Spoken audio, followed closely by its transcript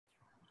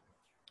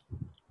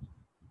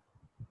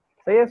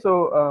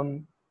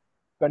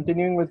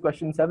Continuing with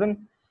question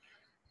 7,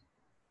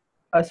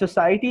 a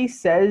society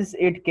says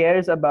it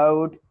cares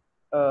about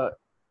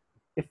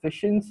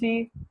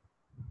efficiency.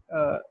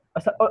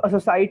 A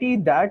society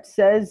that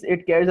says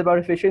it cares about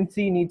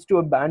efficiency needs to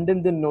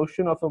abandon the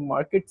notion of a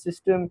market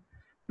system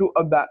to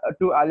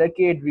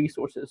allocate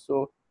resources.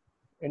 So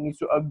it needs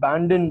to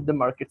abandon the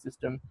market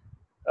system.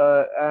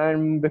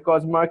 And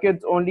because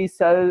markets only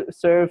serve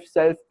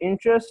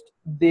self-interest,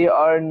 they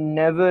are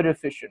never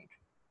efficient.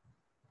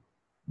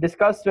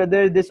 Discuss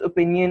whether this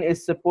opinion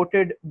is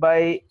supported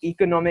by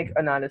economic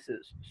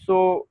analysis.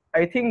 So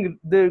I think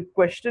the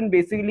question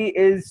basically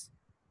is,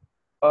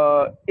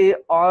 are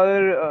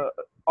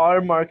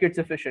markets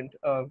efficient,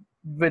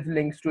 with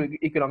links to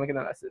economic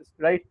analysis,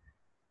 right?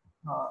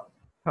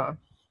 Huh.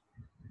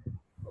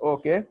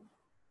 Okay.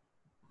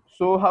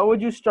 So how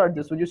would you start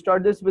this? Would you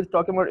start this with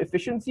talking about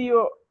efficiency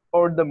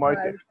or the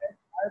market?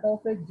 Start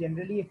off with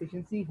generally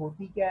efficiency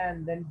होती क्या है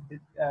and then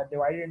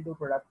divide it into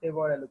productive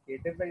or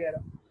allocative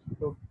वगैरह.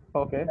 So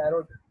Okay.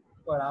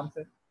 तो आराम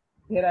से.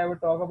 Here I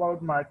would talk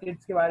about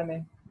markets के बारे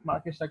में.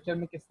 Market structure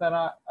में किस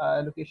तरह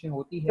allocation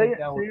होती है,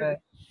 क्या होता है.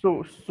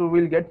 So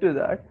we'll get to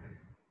that.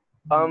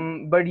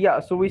 But yeah,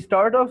 so we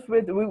start off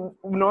with,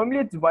 normally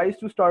it's wise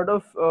to start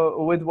off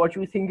with what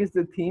you think is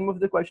the theme of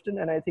the question,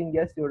 and I think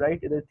yes, you're right.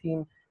 The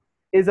theme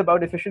is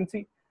about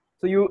efficiency.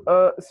 So you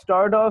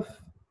start off,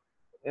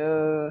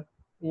 you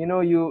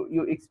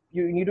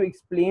need to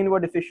explain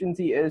what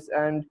efficiency is,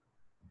 and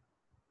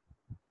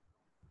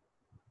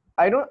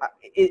I don't.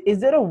 Is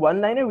there a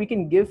one-liner we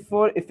can give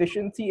for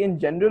efficiency in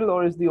general,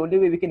 or is the only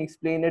way we can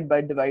explain it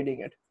by dividing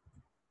it?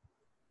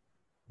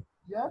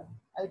 Yeah,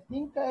 I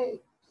think I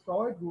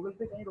saw it Google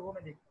पे कहीं रोको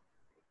मैं देखता.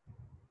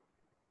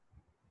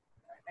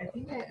 I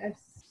think I've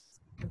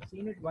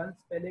seen it once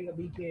पहले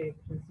कभी के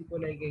efficiency को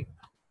like एक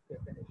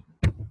definition.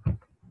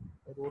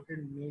 I wrote it,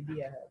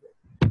 maybe I have it.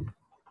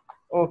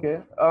 Okay.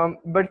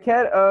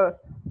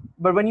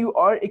 But when you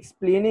are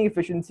explaining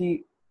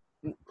efficiency,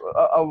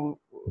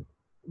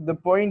 the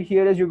point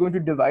here is you're going to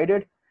divide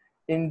it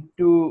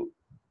into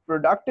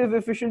productive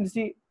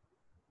efficiency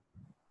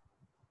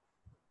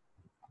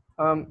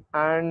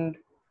and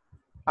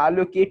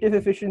allocative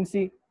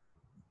efficiency.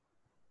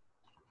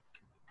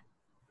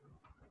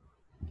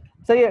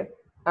 So yeah,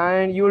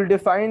 and you'll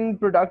define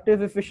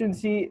productive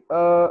efficiency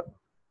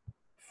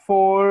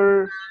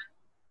for,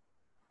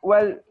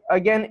 well,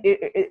 again,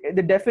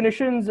 the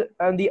definitions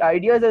and the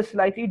ideas are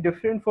slightly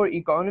different for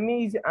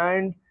economies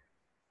and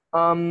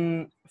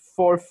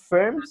for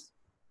firms.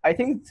 I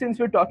think since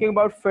we're talking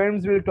about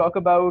firms, we'll talk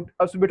about,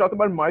 so we're talking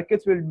about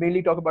markets, we'll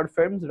mainly talk about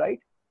firms, right?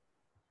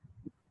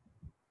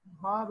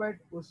 हाँ, but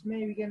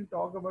उसमें we can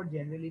talk about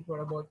generally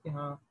थोड़ा बहुत कि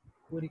हाँ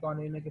पूरी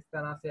economy में किस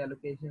तरह से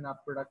allocation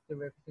आप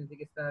productive efficiency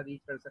किस तरह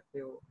reach कर सकते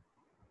हो.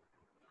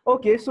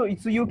 Okay, so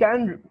you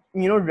can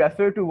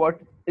refer to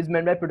what is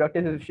meant by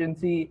productive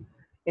efficiency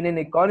in an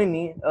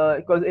economy,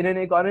 because in an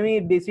economy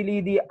basically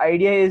the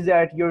idea is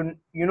that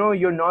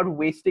you're not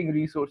wasting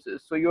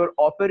resources, so you're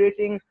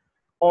operating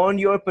on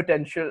your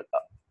potential,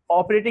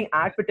 operating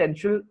at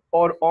potential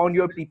or on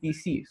your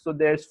PPC. So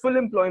there's full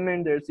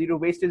employment, there's zero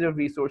wastage of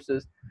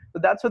resources. So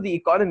that's for the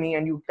economy,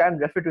 and you can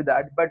refer to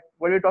that. But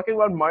when you're talking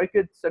about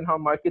markets and how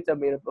markets are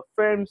made up of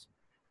firms,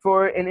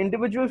 for an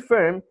individual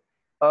firm,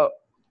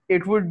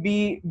 it would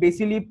be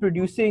basically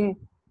producing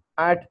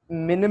at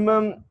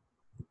minimum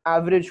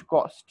average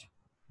cost.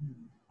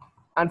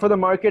 And for the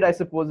market, I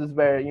suppose, is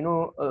where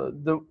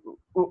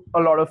a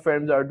lot of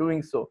firms are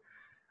doing so.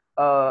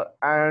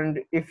 And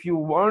if you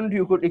want,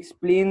 you could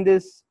explain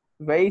this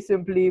very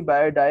simply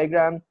by a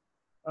diagram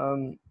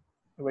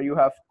where you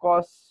have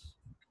costs,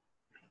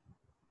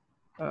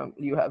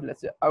 you have,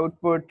 let's say,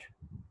 output,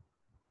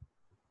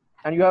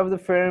 and you have the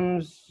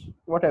firms,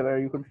 whatever.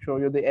 You could show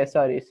you the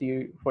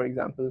SRAC, for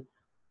example.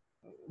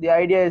 The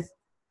idea is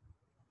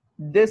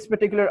this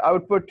particular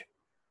output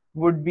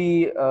would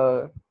be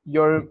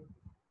your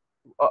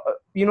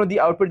the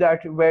output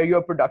that where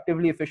you're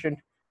productively efficient.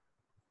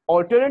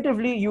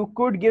 Alternatively, you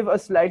could give a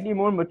slightly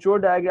more mature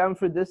diagram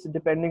for this,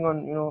 depending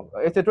on,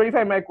 it's a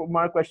 25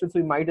 mark question, so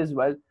you might as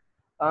well.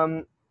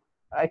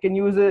 I can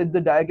use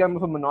the diagram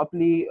of a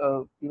monopoly,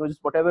 just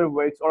whatever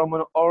works,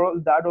 or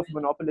that of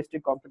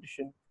monopolistic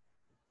competition.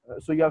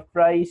 So you have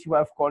price, you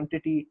have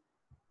quantity,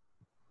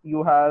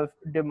 you have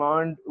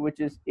demand, which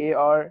is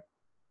AR.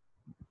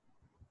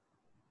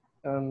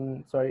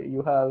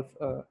 You have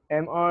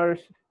MRs,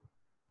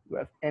 you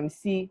have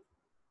MC,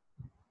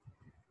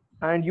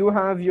 and you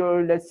have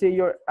your, let's say,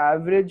 your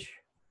average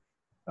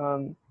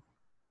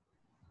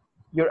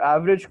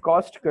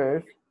cost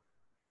curve.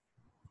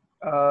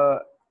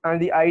 And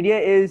the idea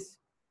is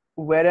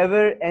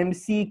wherever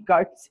MC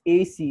cuts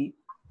AC,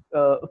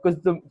 because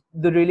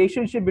the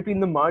relationship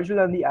between the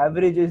marginal and the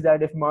average is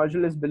that if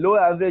marginal is below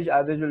average,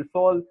 average will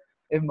fall.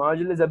 If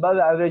marginal is above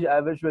average,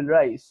 average will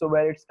rise. So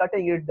where it's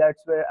cutting it,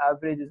 that's where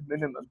average is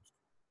minimum.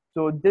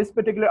 So this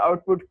particular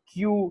output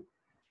Q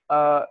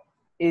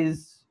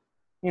is,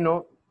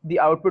 the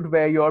output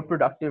where you're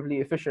productively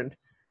efficient.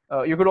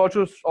 You could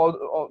also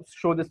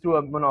show this through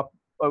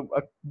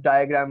a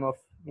diagram of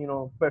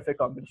perfect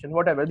competition,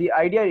 whatever. The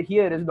idea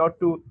here is not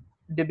to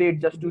debate,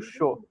 just to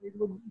show. It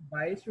would be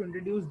biased to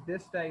introduce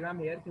this diagram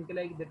here, because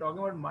like they're talking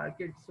about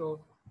markets, so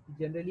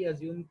generally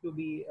assume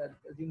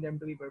them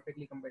to be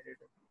perfectly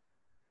competitive.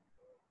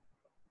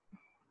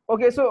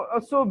 Okay,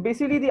 so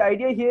basically the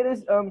idea here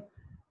is so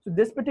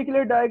this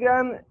particular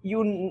diagram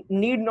you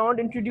need not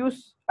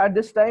introduce at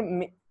this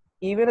time.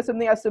 Even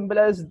something as simple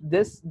as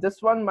this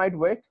one might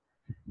work,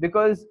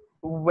 because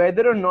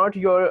whether or not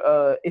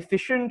you're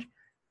efficient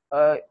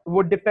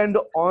would depend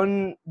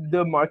on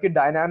the market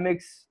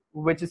dynamics,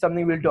 which is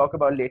something we'll talk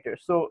about later.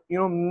 So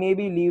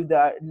maybe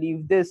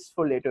leave this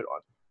for later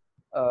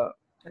on.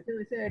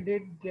 I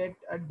did get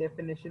a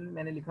definition.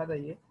 मैंने लिखा था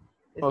ये.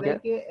 It's Okay.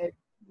 like a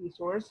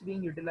resource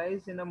being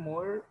utilized in a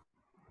more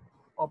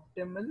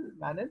optimal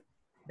manner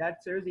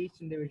that serves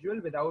each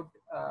individual without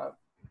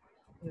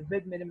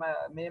with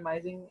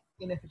minimizing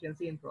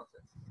inefficiency in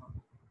process.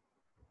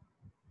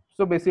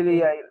 So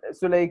basically,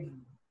 so like,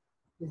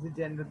 is it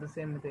generally the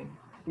same thing?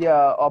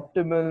 Yeah,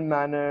 optimal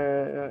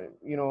manner.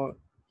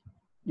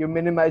 You're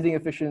minimizing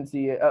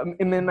efficiency,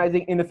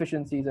 minimizing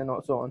inefficiencies, and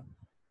so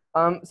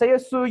on. So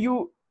yes, so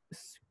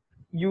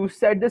you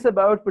said this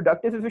about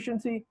productive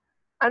efficiency,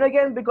 and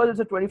again, because it's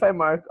a 25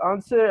 mark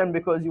answer, and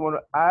because you want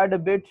to add a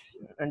bit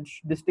and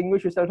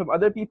distinguish yourself from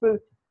other people,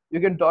 you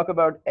can talk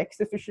about X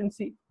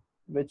efficiency,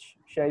 which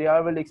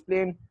Shahryar will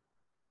explain.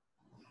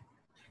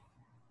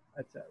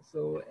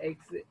 So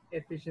X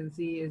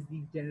efficiency is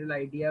the general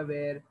idea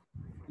where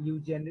you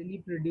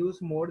generally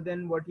produce more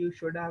than what you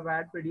should have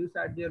had produced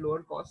at the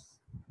lower costs,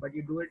 but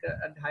you do it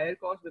at higher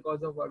cost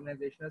because of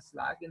organizational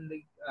slack in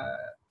the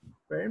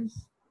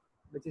firms,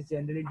 which is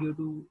generally due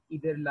to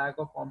either lack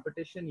of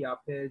competition or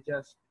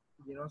just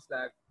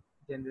slack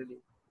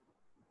generally.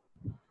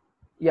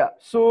 Yeah,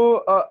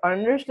 so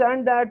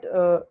understand that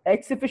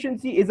X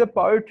efficiency is a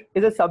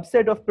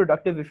subset of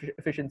productive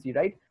efficiency,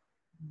 right?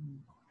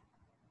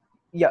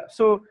 Yeah,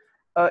 so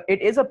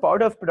it is a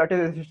part of productive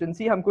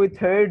efficiency. हम कोई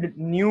third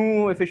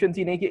new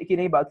efficiency की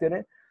नहीं बात कर रहे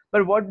हैं.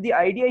 But what the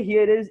idea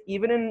here is,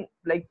 even in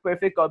like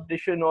perfect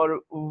competition,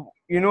 or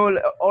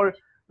or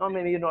not,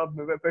 maybe not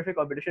perfect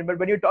competition, but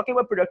when you're talking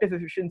about productive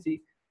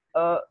efficiency,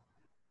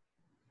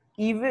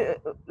 even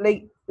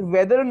like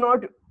whether or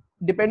not,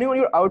 depending on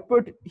your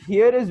output,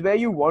 here is where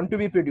you want to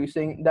be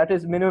producing, that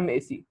is minimum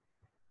AC.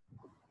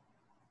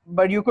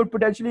 But you could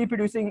potentially be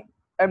producing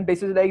at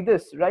places like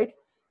this, right?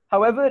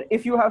 However,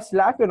 if you have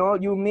slack and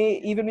all, you may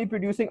even be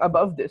producing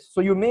above this.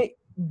 So you may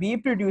be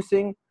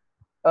producing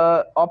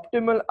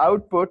optimal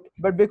output,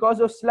 but because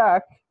of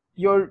slack,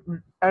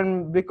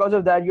 because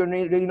of that, you're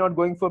really not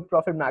going for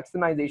profit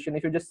maximization.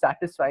 If you're just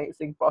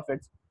satisfying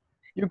profits,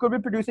 you could be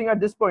producing at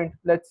this point,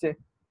 let's say.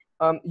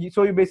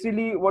 So you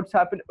basically, what's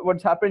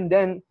happened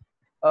then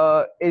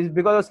is,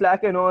 because of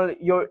slack and all,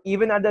 you're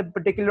even at that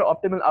particular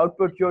optimal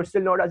output, you're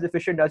still not as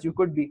efficient as you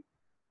could be.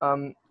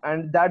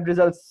 And that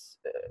results,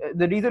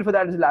 the reason for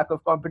that is lack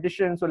of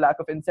competition, so lack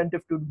of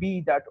incentive to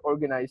be that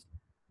organized.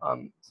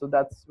 So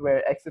that's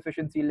where X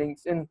efficiency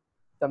links in,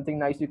 something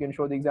nice you can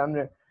show the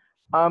examiner.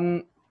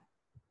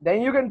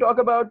 Then you can talk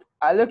about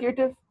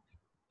allocative.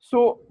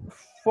 So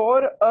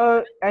for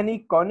an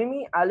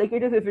economy,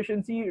 allocative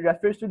efficiency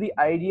refers to the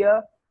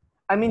idea,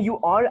 I mean, you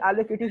are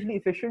allocatively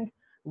efficient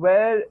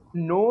where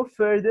no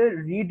further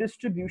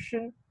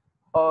redistribution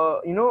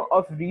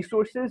of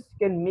resources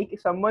can make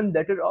someone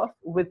better off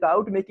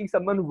without making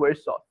someone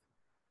worse off.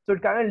 So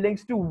it kind of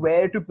links to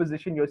where to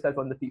position yourself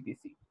on the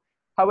PPC.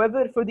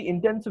 However, for the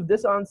intents of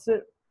this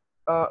answer,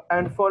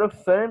 and for a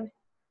firm,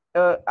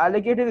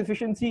 allocative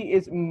efficiency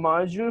is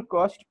marginal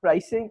cost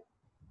pricing.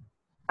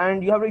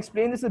 And you have to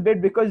explain this a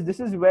bit, because this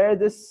is where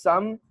the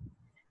sum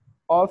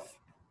of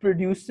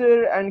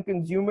producer and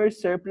consumer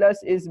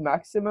surplus is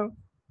maximum.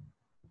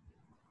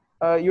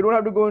 You don't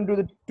have to go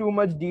into too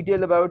much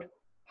detail about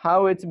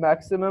how it's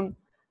maximum,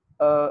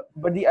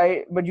 but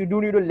you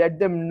do need to let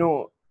them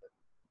know.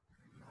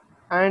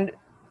 And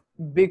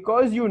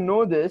because you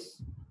know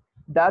this,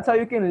 that's how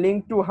you can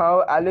link to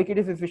how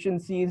allocative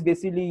efficiency is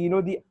basically,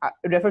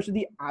 refers to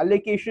the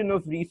allocation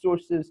of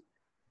resources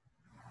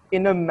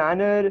in a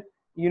manner,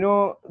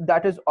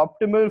 that is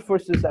optimal for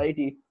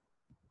society.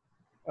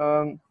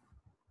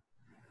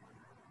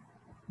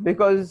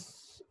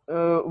 Because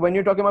when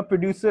you're talking about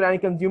producer and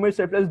consumer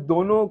surplus,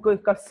 दोनों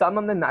का sum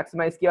हमने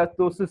maximize किया,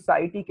 तो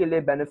society के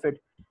लिए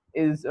benefit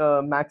is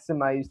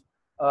maximized.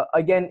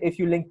 Again, if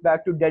you link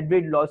back to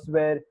deadweight loss,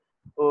 where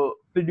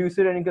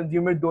producer and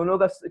consumer दोनों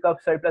का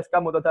surplus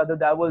कम होता था,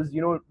 that was,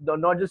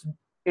 not just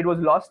it was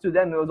lost to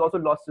them, it was also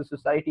lost to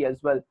society as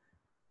well.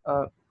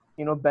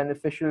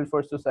 Beneficial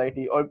for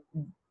society, or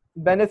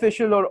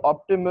beneficial or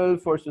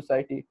optimal for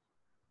society.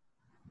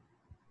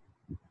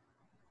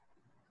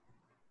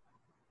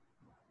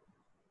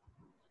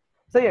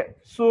 So yeah,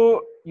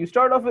 so you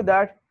start off with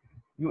that.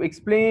 You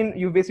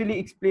basically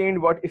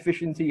explained what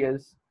efficiency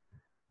is.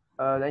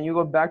 Then you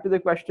go back to the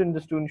question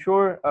just to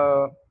ensure.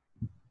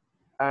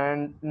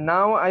 And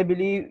now I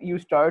believe you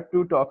start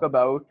to talk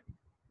about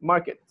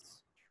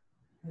markets.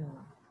 Yeah.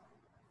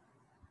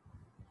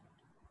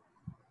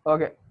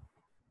 Okay.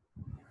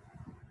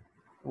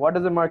 What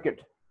is a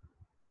market?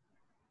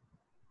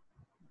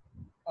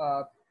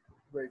 A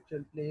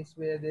virtual place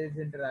where there is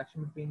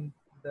interaction between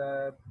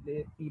the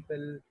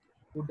people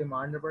who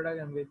demand a product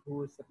and with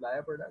who supply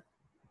a product.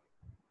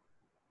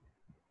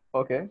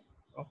 Okay.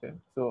 Okay.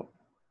 So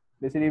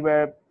basically,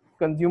 where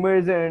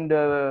consumers and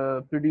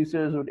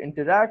producers would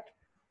interact,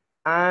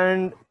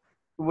 and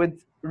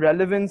with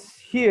relevance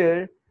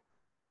here,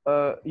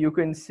 you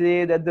can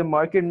say that the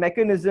market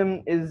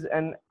mechanism is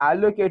an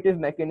allocative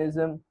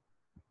mechanism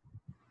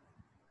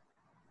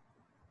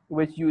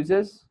which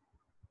uses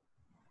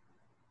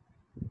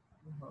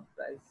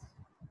Price.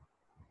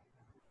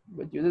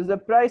 a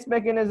price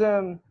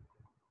mechanism.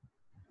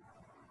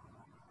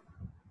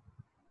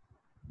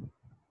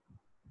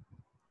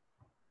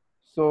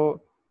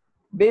 So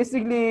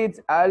basically,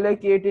 it's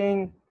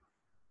allocating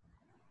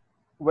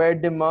where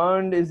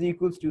demand is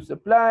equals to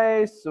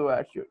supply. So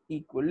at your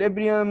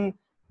equilibrium,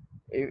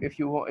 if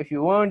you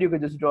want, you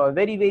could just draw a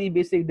very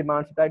basic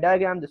demand supply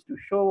diagram just to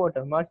show what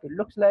a market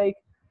looks like.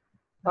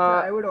 अच्छा,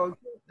 Uh, I would also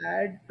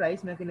add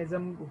price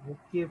mechanism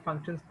के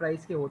functions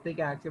price के होते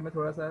क्या actually में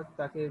थोड़ा सा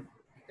ताकि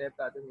depth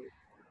आते हुए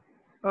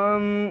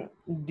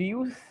do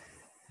you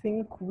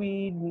think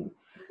we?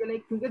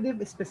 क्योंकि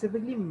they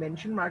specifically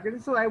mention market,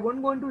 so I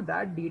won't go into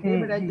that detail,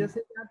 but I Hmm. just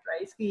say कि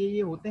price के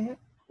ये होते हैं,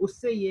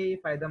 उससे ये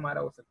फायदा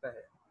हमारा हो सकता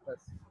है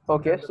बस in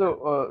Okay, terms of so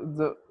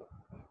the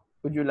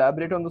could you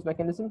elaborate on those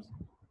mechanisms?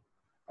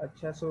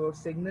 अच्छा, so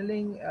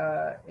signaling,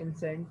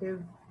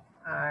 incentive,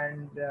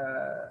 and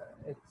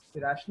it's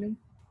rationing.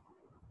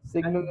 And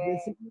Signaling.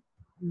 basically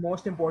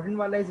most important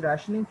वाला is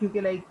rationing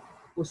क्योंकि like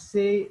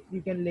उससे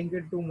you can link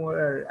it to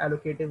more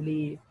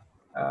allocatively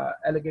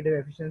allocative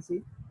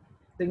efficiency.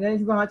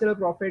 Signaling को हाँ चलो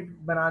profit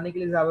बनाने के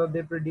लिए ज़्यादा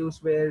they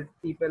produce where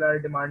people are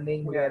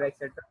demanding Yeah. वगैरह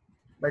etc.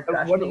 But What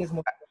rationing is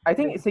more I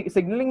think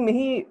signaling में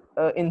ही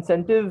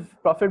incentive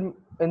profit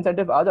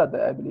incentive आ जाता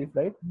है, I believe,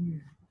 right?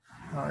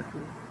 हाँ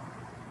true.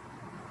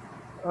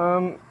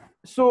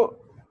 So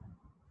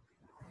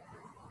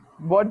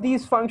what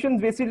these functions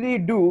basically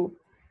do,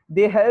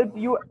 they help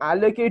you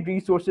allocate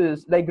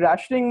resources. Like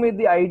rationing with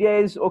the idea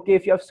is, okay,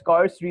 if you have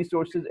scarce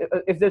resources,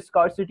 if there's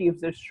scarcity, if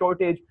there's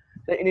shortage,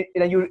 then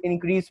you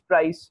increase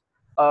price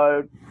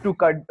to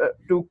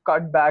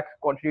cut back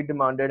quantity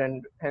demanded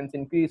and hence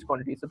increase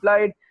quantity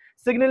supplied.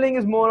 Signaling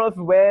is more of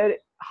where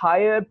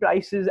higher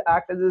prices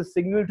act as a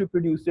signal to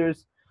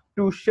producers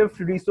to shift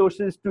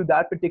resources to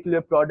that particular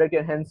product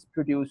and hence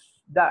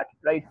produce that,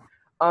 right?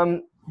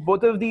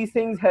 Both of these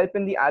things help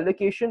in the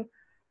allocation,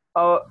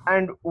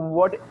 and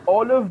what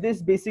all of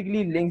this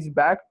basically links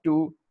back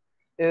to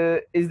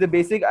is the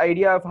basic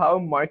idea of how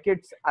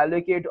markets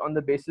allocate on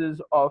the basis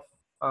of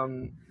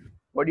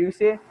what do you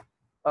say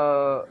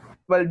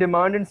well,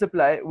 demand and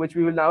supply, which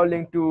we will now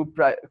link to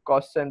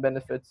costs and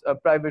benefits,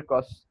 private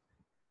costs.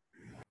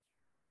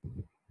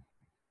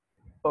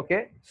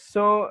 Okay,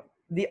 so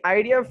the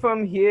idea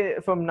from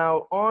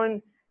now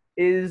on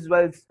is,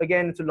 well,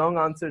 again, it's a long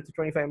answer, it's a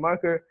 25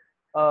 marker.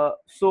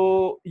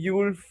 So you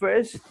will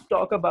first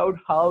talk about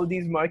how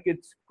these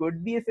markets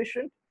could be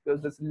efficient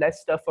because there's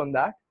less stuff on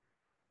that.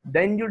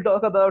 Then you'll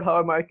talk about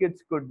how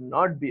markets could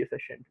not be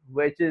efficient,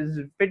 which is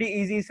pretty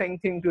easy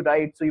thing to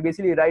write. So you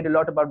basically write a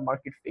lot about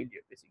market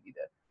failure basically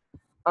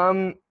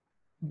there.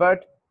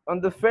 But on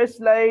the first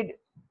slide,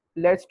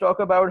 let's talk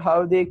about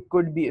how they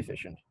could be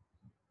efficient.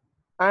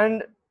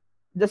 And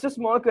just a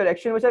small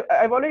correction, which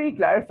I've already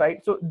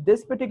clarified. So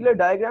this particular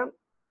diagram,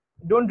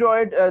 don't draw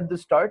it at the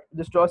start.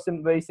 Just draw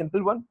some very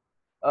simple one,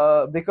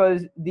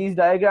 because these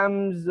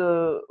diagrams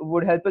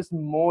would help us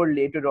more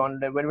later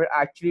on when we're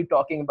actually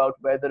talking about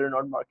whether or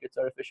not markets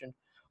are efficient.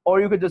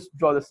 Or you could just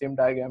draw the same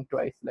diagram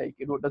twice. Like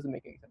it doesn't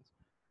make any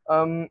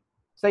sense.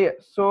 So yeah.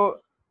 So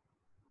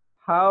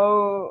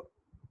how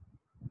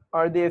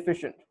are they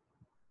efficient?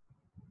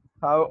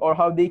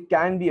 How they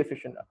can be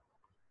efficient?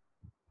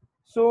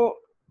 So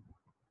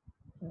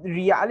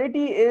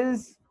reality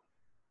is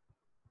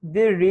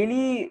they're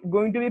really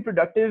going to be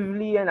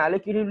productively and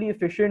allocatively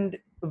efficient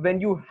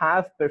when you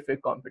have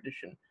perfect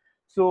competition.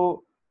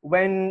 So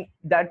when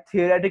that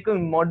theoretical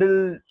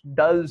model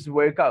does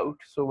work out,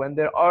 so when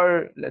there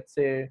are, let's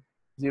say,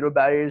 zero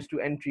barriers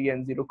to entry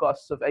and zero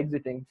costs of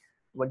exiting,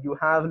 when you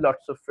have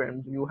lots of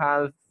firms, you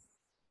have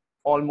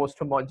almost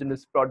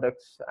homogeneous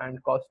products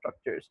and cost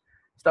structures,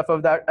 stuff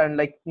of that, and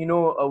like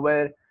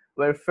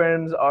where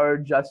firms are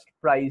just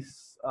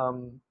price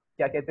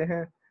क्या कहते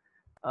हैं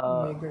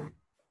Makers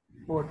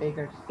or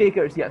takers.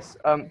 takers, yes.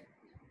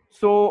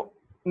 So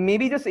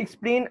maybe just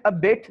explain a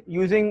bit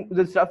using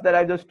the stuff that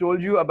I just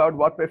told you about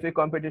what perfect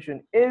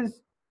competition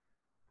is,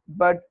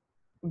 but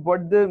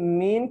what the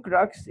main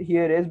crux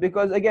here is,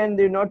 because again,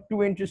 they're not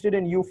too interested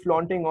in you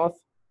flaunting off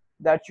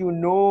that you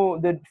know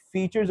the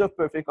features of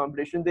perfect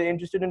competition. They're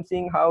interested in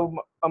seeing how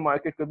a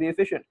market could be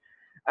efficient.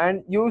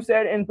 And you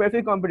said in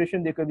perfect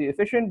competition they could be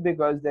efficient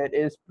because there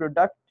is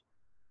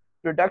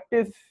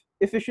productive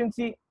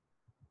efficiency,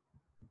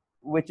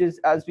 which is,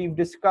 as we've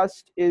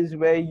discussed, is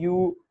where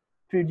you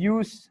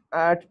produce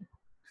at,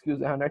 excuse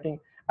the handwriting,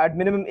 at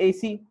minimum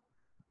AC.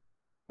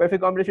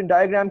 perfect competition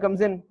diagram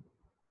comes in.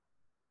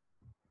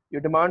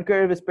 Your demand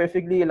curve is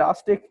perfectly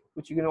elastic,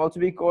 which you can also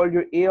be called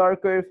your AR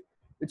curve,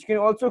 which you can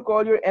also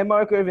call your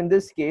MR curve in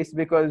this case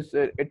because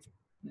it's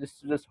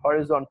just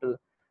horizontal.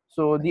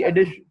 So the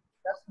addition.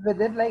 Just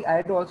with it, like I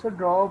had to also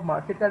draw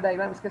market का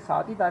diagram इसके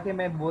साथ ही ताकि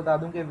मैं बता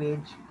दूं कि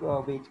wage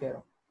कह रहा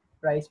हूँ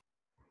price.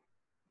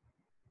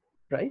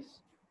 Price?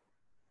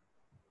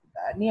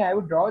 नहीं, I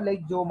would draw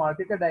like जो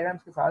market का diagram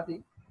इसके साथ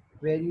ही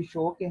where you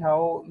show कि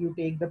how you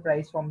take the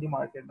price from the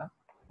market ना.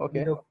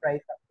 Okay. जो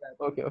price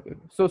Okay.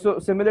 So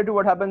similar to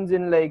what happens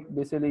in like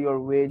basically your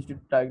wage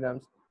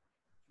diagrams.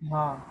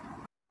 हाँ.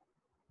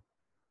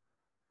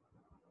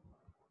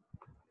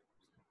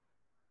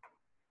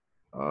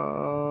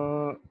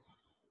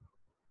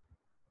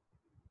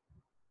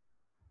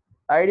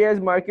 Idea is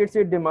market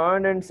say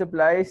demand and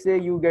supply say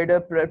you get a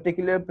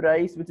particular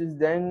price which is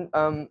then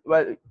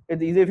well,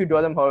 it's easy if you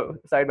draw them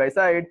side by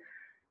side,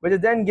 which is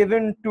then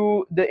given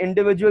to the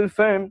individual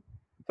firm.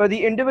 For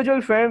the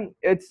individual firm,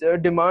 it's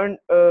demand,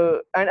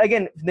 and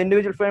again, the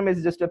individual firm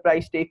is just a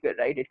price taker,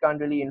 right? It can't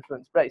really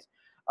influence price.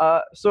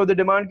 So the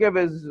demand curve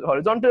is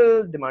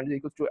horizontal. Demand is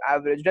equal to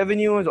average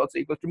revenue, is also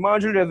equal to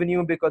marginal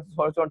revenue because it's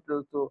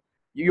horizontal. So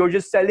you're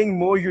just selling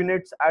more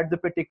units at the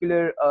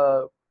particular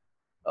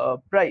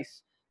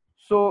price.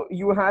 So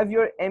you have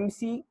your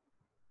MC,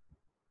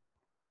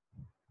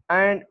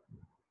 and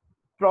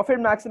profit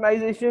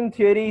maximization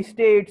theory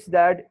states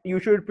that you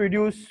should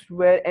produce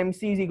where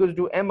MC is equals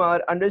to MR.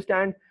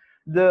 Understand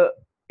the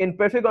in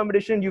perfect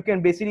competition, you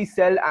can basically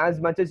sell as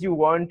much as you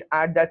want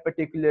at that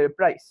particular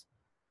price.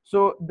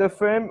 So the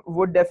firm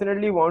would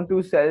definitely want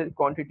to sell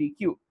quantity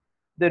Q.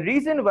 The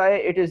reason why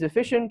it is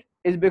efficient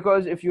is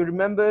because if you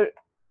remember,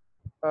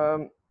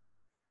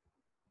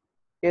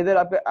 इधर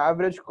आप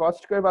average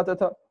cost curve आता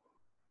था.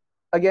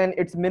 Again,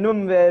 it's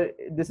minimum where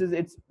this is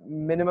its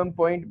minimum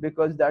point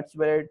because that's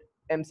where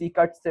MC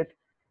cuts it.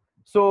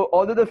 So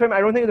although the firm, I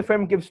don't think the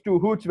firm gives two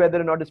hoots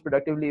whether or not it's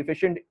productively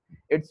efficient.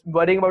 It's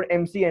worrying about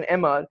MC and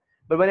MR.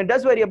 But when it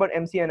does worry about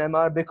MC and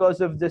MR,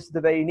 because of this,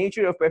 the very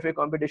nature of perfect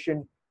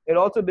competition, it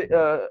also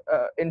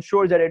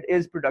ensures that it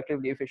is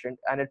productively efficient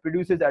and it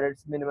produces at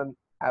its minimum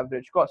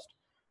average cost.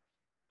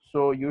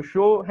 So you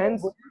show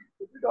hence.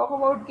 Talk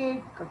about कि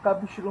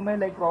कब शुरू में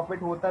like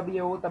profit होता भी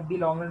है वो तब भी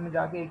लॉन्ग रन में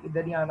जाके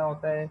इधर ही आना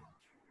होता है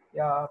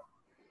या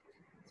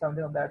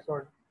something of that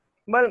sort.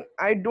 Well,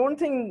 I don't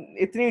think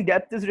itni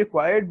depth is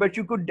required, but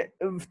you could,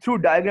 through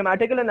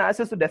diagrammatical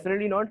analysis, so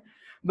definitely not.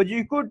 But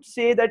you could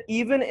say that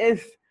even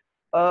if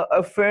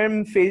a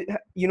firm,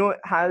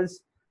 has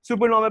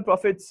supernormal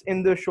profits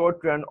in the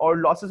short run or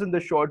losses in the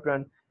short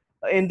run,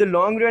 in the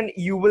long run,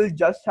 you will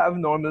just have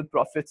normal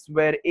profits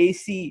where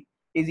AC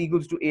is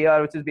equals to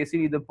AR, which is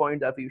basically the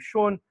point that we've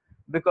shown,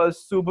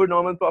 because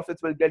supernormal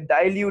profits will get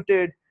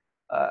diluted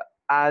uh,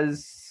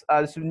 as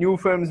new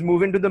firms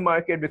move into the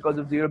market because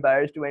of zero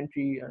barriers to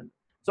entry. And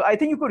so I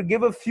think you could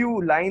give a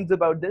few lines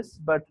about this,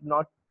 but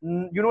not,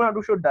 you don't have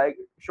to show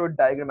it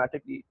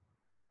diagrammatically.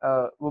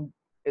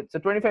 It's a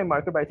 25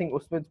 marker, but I think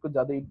उसमें कुछ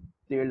ज़्यादा ही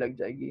देर लग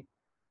जाएगी.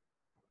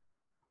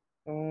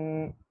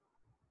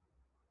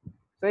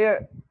 So yeah,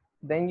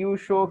 then you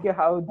show कि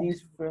how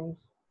these firms.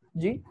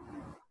 जी.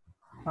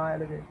 हाँ,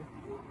 allocated.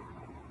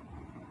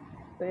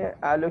 So yeah,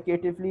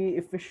 allocatively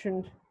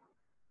efficient.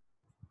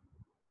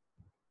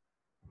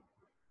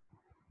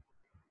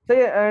 So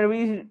yeah, and we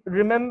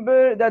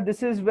remember that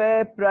this is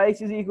where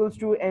price is equals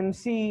to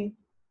MC.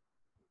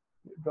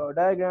 Draw a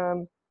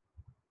diagram.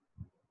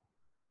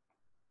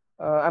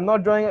 I'm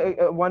not drawing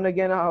one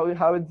again.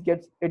 How it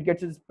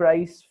gets its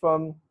price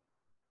from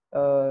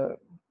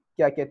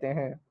क्या कहते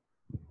हैं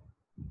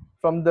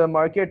from the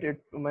market.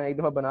 मैं एक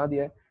दफा बना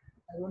दिया.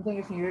 I don't think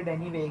it's needed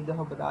anyway. एक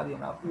दफा बता दिया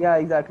ना आपने. Yeah,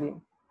 exactly.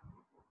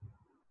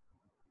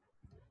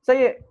 So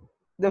yeah,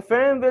 the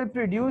firm will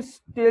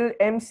produce till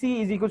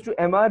MC is equals to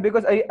MR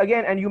because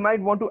again, and you might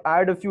want to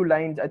add a few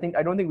lines. I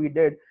don't think we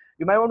did.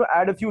 You might want to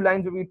add a few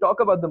lines when we talk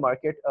about the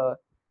market.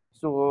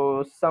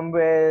 So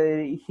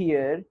somewhere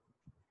here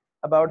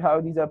about how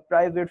these are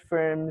private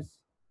firms,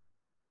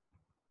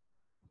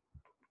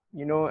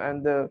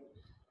 and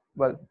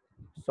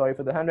sorry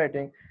for the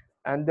handwriting,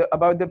 and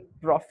about the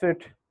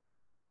profit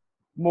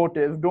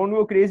motive. Don't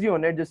go crazy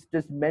on it.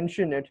 Just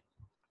mention it,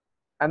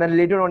 and then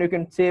later on you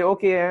can say,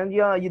 okay, and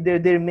yeah,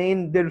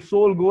 their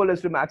sole goal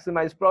is to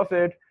maximize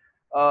profit,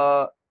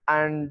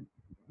 and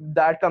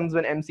that comes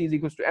when MC is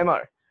equals to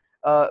MR.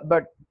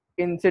 But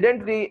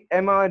incidentally,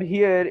 MR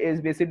here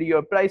is basically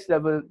your price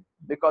level.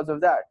 Because of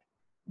that,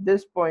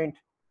 this point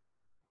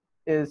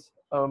is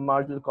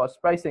marginal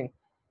cost pricing,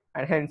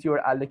 and hence you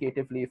are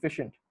allocatively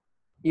efficient.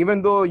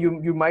 Even though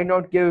you might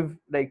not give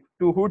like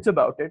two hoots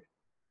about it,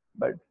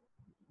 but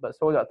बस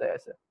हो जाता है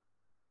ऐसे.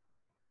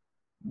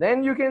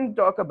 Then you can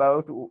talk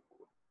about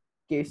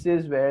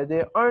cases where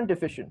they aren't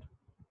efficient,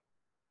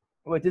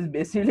 which is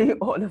basically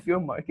all of your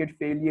market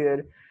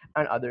failure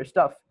and other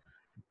stuff.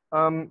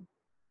 So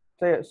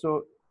yeah,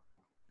 so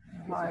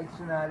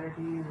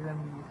externalities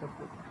and सब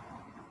कुछ.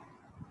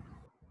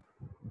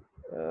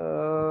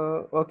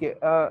 Okay,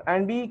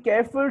 and be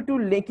careful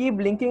to keep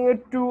linking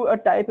it to a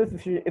type of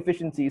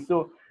efficiency.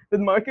 So with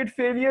market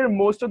failure,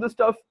 most of the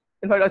stuff,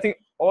 in fact, I think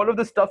all of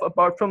the stuff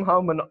apart from how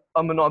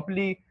a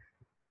monopoly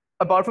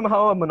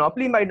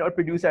might not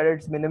produce at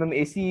its minimum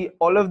AC,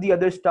 all of the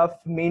other stuff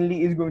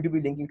mainly is going to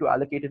be linking to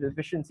allocated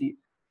efficiency.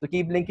 So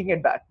keep linking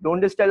it back.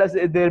 Don't just tell us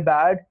they're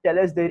bad, tell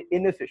us they're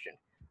inefficient.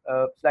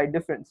 Slight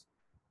difference.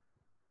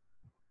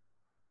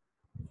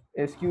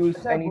 Excuse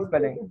अच्छा, any good way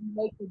spelling. to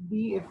be like could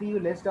be if we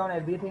list down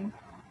everything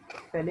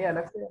पहले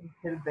अलग से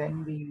until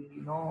then we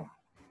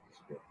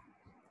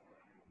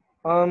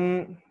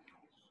Um,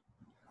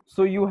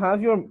 so you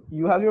have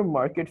your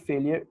market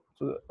failure.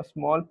 So a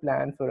small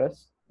plan for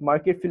us.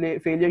 Market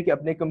failure के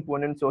अपने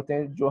components होते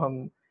हैं जो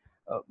हम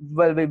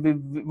well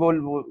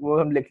वो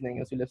हम लिख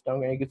लेंगे, उसे list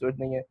down करने की जरूरत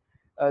नहीं है.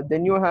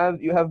 Then you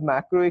have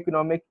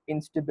macroeconomic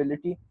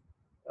instability.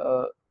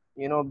 Uh,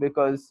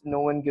 because no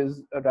one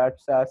gives a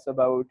rat's ass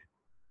about,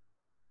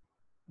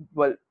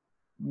 well,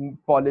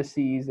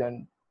 policies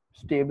and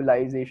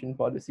stabilization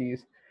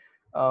policies.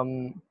 So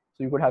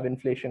you could have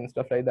inflation,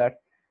 stuff like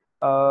that.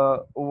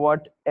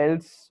 What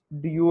else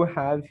do you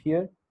have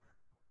here?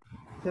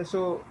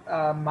 So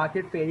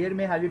market failure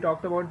में have you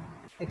talked about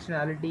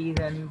externalities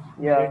and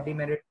Yeah, merit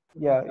demerit?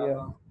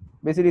 yeah.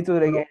 Basically, so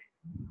like,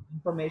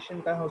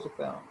 information का हो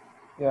सकता है.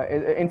 yeah,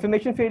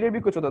 information failure भी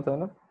कुछ होता था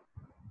ना?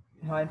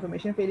 हाँ,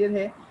 information failure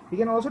है. We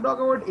can also talk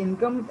about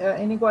income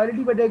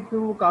inequality, but like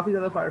वो काफी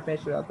ज़्यादा far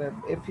fetched हो जाता है.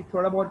 If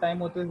थोड़ा बहुत time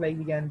होता है, like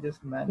we can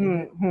just manage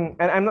it.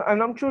 And I'm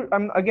not sure.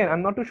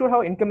 I'm not too sure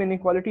how income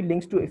inequality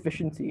links to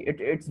efficiency.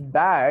 It's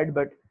bad,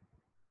 but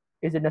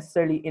is it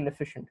necessarily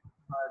inefficient?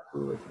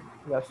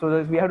 Yeah,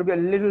 so we have to be a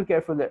little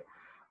careful there.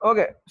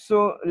 Okay,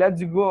 so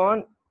let's go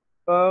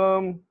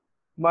on.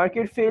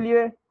 Market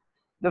failure.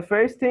 The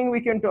first thing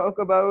we can talk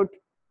about,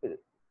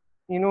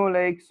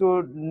 like,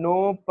 so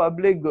no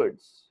public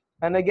goods.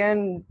 And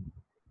again,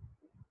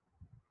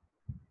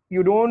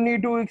 you don't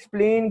need to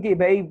explain कि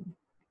भाई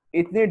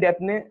इतने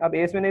depth में अब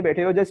S में नहीं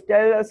बैठे हो. Just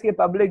tell us कि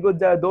public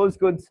goods are those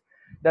goods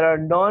that are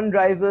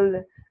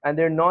non-rival and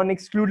they're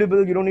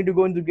non-excludable. You don't need to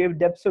go into grave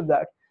depths of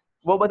that.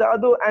 वो बता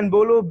दो and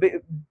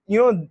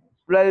बोलो,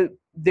 well,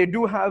 they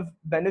do have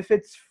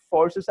benefits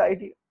for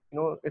society.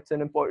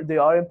 They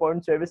are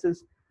important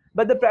services,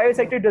 but the private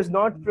sector does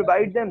not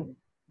provide them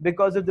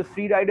because of the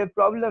free rider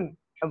problem.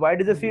 And why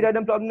does the free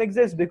rider problem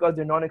exist? Because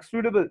they're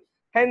non-excludable.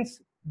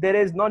 Hence, there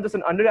is not just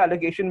an under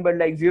allocation, but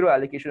like zero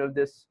allocation of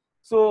this.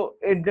 So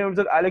in terms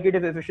of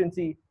allocative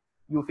efficiency,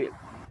 you fail.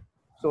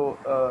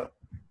 So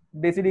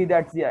basically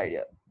that's the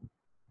idea.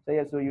 So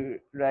yeah, so you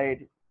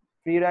write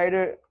free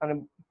rider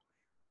and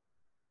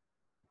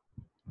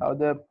how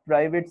the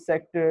private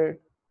sector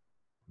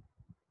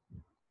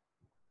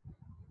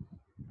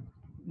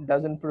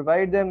doesn't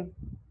provide them.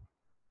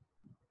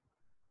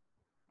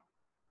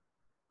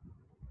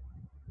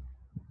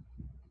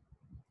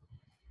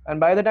 And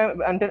by the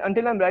time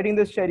until I'm writing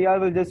this, Sharia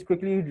will just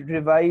quickly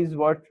revise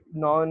what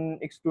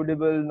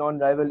non-excludable,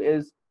 non-rival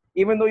is,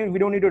 even though we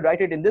don't need to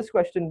write it in this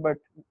question, but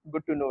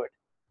good to know it.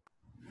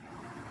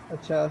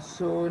 अच्छा,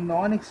 so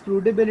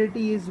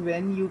non-excludability is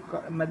when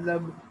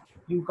मतलब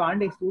you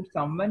can't exclude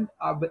someone.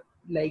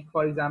 Like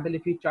for example,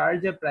 if you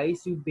charge a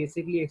price, you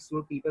basically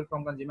exclude people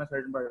from consuming a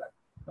certain product.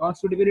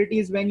 Non-excludability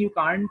is when you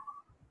can't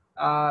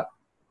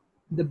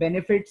the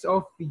benefits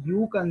of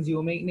you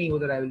consuming नहीं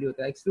उधर rivalry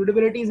होता है.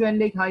 Excludability is when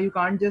like you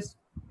can't just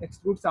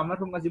exclude someone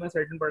from consuming a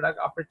certain product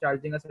after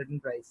charging a certain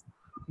price.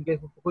 क्योंकि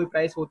कोई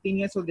price होती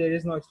नहीं है, so there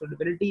is no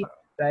excludability.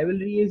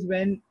 Rivalry is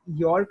when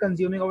your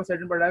consuming of a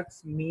certain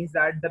products means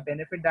that the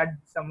benefit that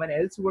someone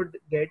else would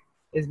get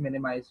is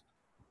minimized.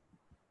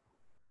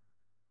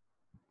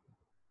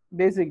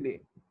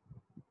 Basically.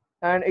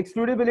 And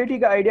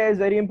excludability idea is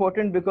very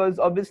important because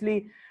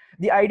obviously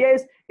the idea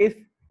is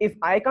if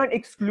I can't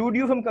exclude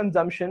you from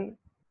consumption,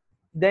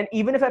 then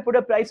even if I put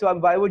a price,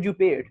 why would you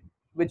pay it?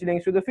 Which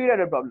links to the free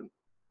rider problem.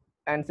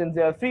 And since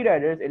there are free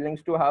riders, it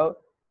links to how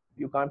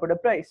you can't put a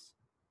price,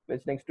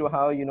 which links to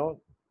how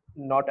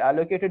not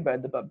allocated by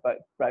the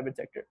private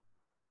sector,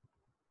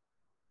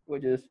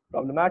 which is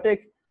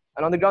problematic.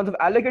 And on the grounds of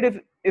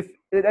allocative,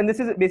 and this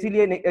is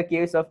basically a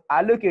case of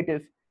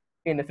allocative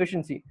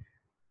inefficiency.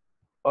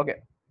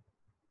 Okay.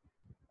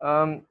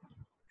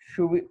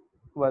 Should we?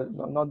 Well,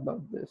 no,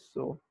 not this.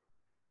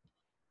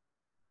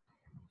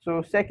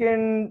 So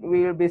second,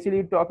 we'll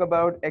basically talk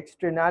about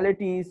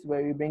externalities,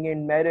 where we bring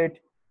in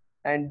merit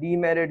and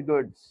demerit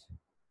goods.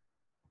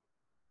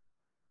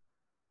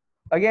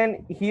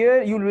 Again,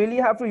 here you really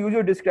have to use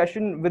your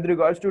discretion with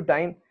regards to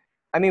time.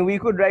 I mean, we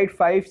could write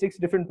 5-6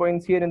 different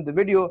points here in the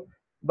video,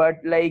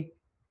 but like,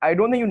 I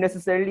don't think you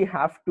necessarily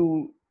have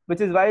to, which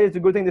is why it's a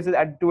good thing this is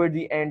towards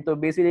the end. So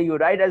basically you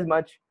write as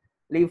much,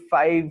 leave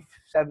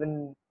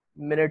 5-7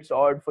 minutes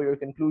odd for your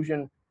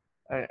conclusion,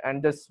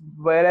 and just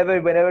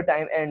whenever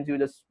time ends, you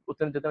just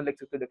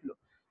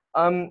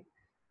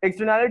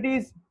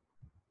externalities.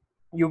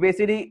 You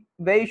basically,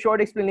 very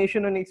short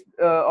explanation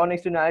on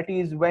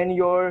externalities: when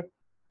your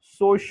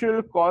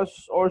social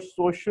costs or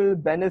social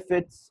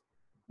benefits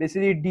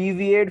basically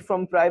deviate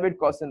from private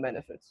costs and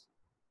benefits.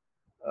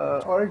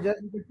 Or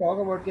just we could talk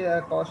about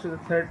cost to the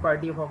third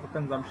party of a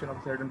consumption of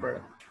certain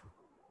product.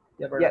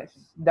 Yeah, Yes,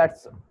 production.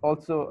 that's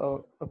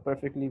also a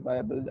perfectly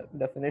viable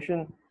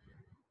definition.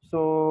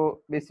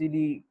 So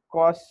basically,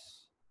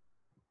 costs,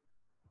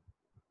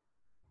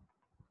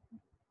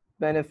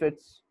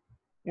 benefits,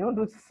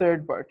 to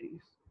third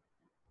parties,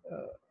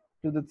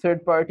 to the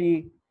third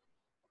party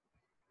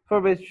for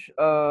which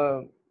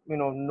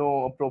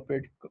no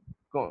appropriate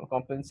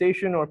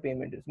compensation or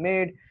payment is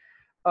made,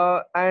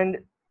 and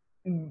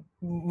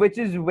which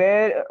is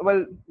where,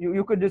 well,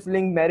 you could just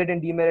link merit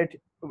and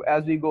demerit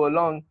as we go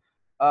along.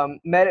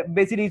 Merit,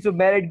 basically, so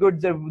merit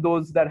goods are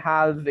those that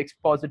have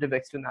positive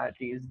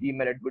externalities.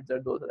 Demerit goods are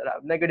those that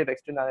have negative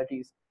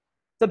externalities,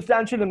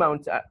 substantial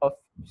amounts of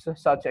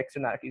such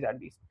externalities at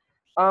least.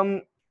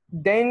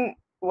 Then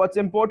what's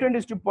important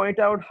is to point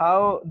out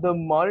how the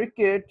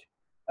market,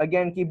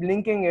 again, keep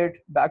linking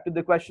it back to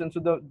the question.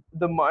 So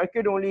the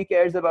market only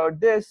cares about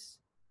this,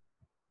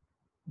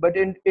 but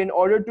in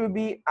order to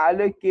be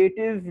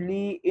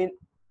allocatively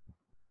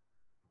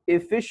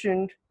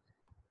efficient,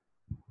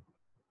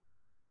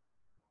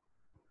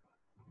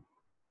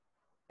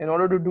 in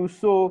order to do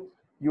so,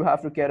 you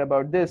have to care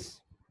about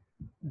this.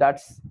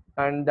 That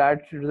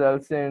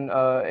results in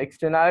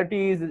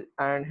externalities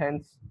and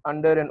hence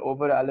under and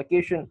over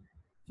allocation.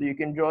 So you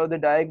can draw the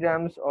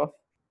diagrams of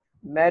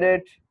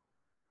merit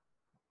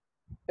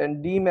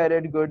and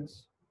demerit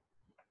goods.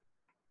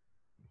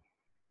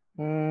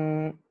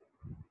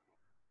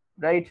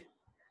 Right.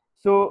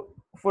 So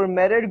for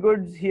merit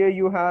goods, here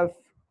you have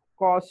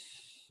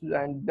costs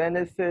and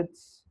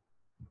benefits.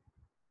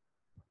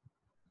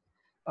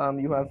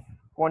 You have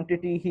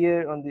quantity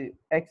here on the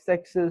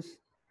x-axis.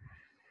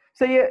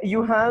 So yeah,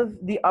 you have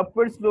the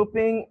upward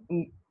sloping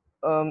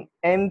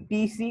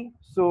MPC,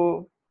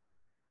 so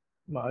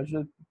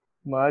marginal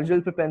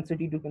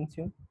propensity to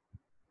consume,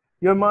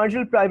 your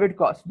marginal private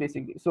cost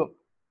basically. So,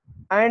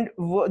 and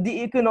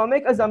the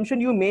economic assumption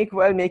you make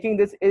while making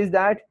this is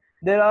that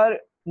there are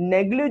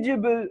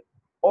negligible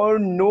or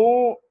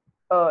no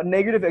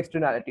negative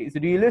externalities.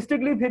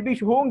 Realistically फिर भी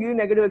होंगी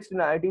negative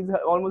externalities,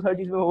 almost हर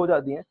चीज में हो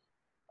जाती हैं.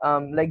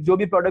 Like जो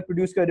भी product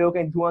produce कर रहे हो,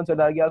 कहीं धुआं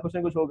चला गया, कुछ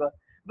ना कुछ होगा,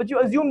 but you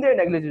assume they're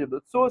negligible,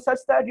 so such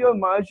that your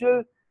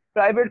marginal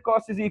private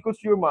cost is equal to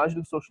your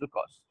marginal social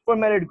cost for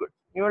merit goods.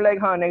 You're like,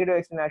 हाँ, negative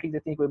externalities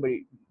इतनी कोई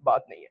बड़ी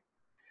बात नहीं है.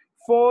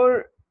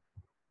 For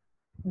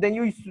then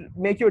you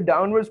make your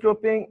downward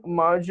sloping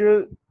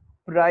marginal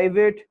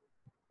private,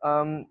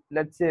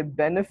 let's say,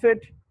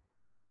 benefit,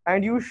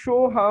 and you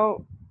show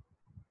how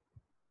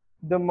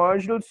the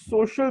marginal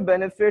social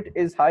benefit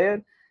is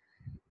higher.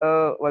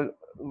 Well,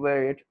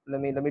 wait,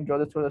 let me draw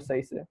this for the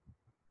size.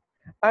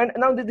 And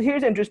now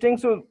here's interesting.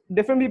 So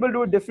different people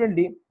do it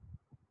differently.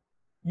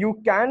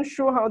 You can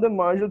show how the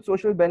marginal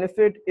social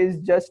benefit is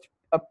just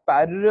a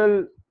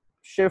parallel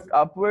shift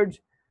upwards.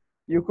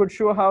 You could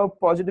show how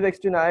positive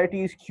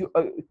externalities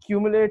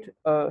accumulate,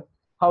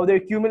 how they're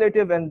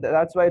cumulative, and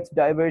that's why it's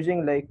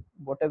diverging. Like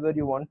whatever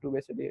you want to,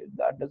 basically,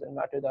 that doesn't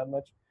matter that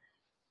much.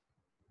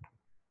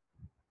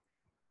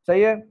 So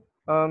yeah,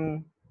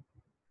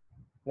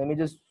 let me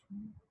just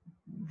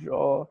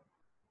draw.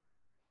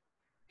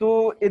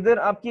 So either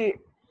आपकी,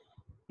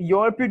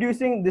 you're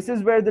producing, this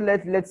is where the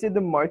let's say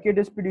the market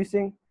is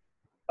producing,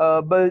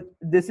 but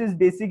this is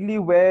basically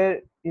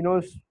where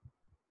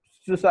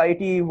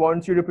society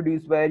wants you to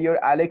produce, where you're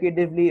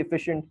allocatively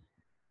efficient,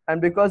 and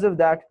because of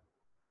that,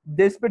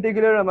 this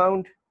particular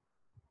amount,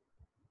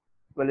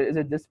 well, is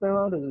it this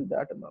amount or is it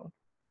that amount?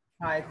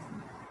 हाँ,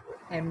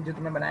 M जो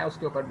तुमने बनाया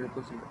उसके ऊपर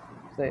बिल्कुल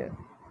सीधा. So yeah,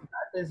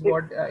 That is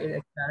what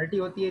externality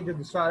होती है. जो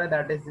दूसरा आ रहा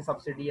है, that is the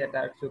subsidy या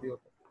tax जो भी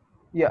होता है.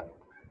 yeah.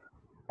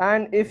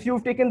 And if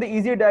you've taken the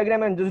easier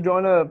diagram and just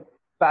drawn a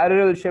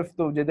parallel shift,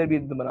 तो जिधर भी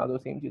बना दो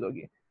same चीज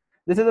होगी.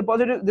 This is a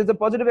positive. There's a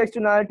positive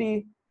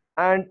externality,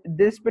 and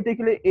this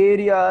particular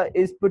area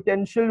is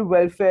potential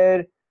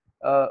welfare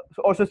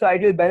or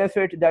societal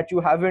benefit that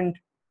you haven't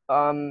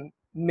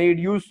made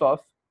use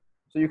of.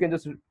 So you can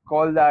just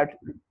call that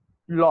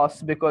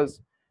loss, because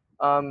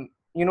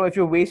if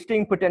you're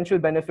wasting potential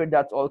benefit,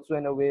 that's also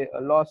in a way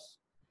a loss.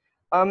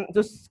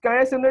 Just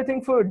kind of similar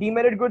thing for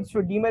demerit goods.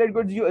 For demerit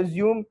goods, you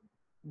assume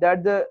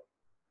that the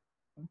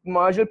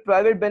marginal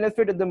private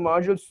benefit and the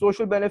marginal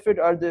social benefit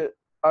are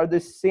the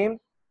same,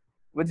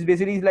 which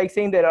basically is like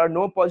saying there are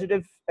no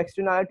positive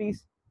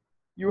externalities.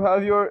 You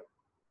have your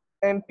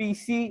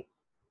MPC,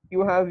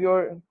 you have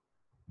your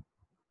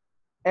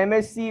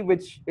MSC,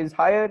 which is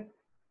higher.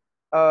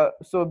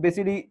 So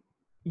basically,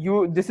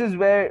 this is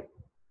where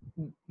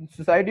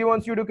society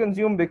wants you to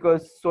consume,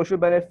 because social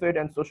benefit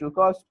and social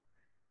cost.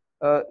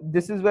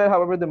 This is where,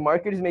 however, the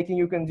market is making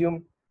you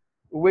consume,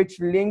 which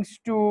leads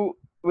to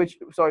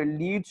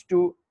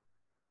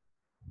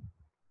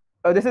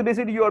this is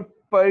basically your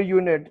per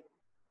unit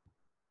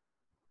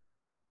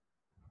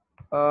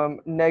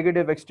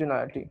negative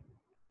externality,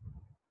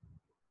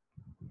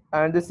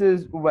 and this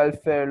is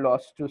welfare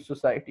loss to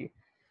society.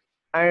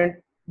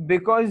 And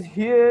because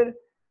here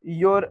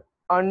you're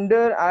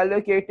under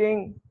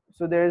allocating,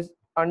 so there's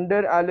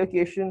under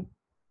allocation,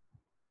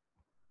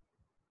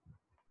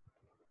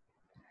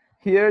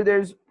 here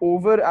there's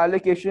over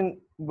allocation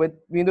with,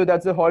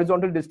 that's the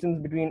horizontal distance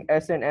between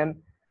S and M,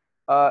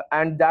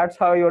 and that's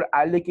how you're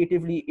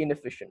allocatively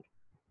inefficient.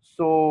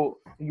 So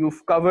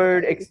you've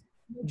covered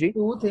G.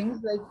 Two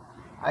things, like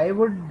I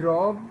would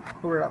draw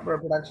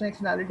production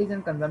externalities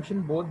and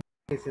consumption both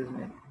cases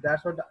में.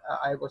 That's what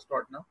I was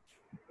taught now.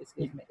 इस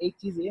case में एक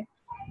चीज ये,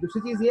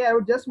 दूसरी चीज ये, I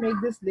would just make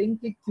this link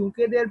कि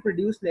क्योंकि they are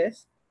produced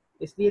less,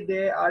 इसलिए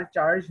they are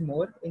charged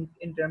more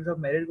in terms of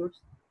merit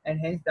goods, and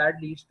hence that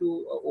leads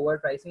to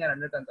overpricing and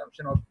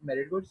underconsumption of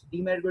merit goods.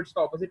 Demerit goods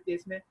का opposite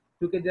case में,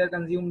 क्योंकि they are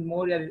consumed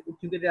more या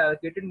क्योंकि they are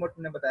allocated more,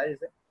 तुमने बताया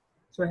जैसे,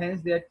 so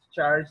hence they are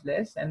charged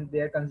less and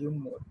they are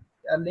consumed more.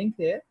 A link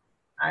there,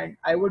 and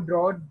I would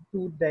draw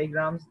two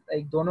diagrams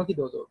like dono ki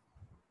do.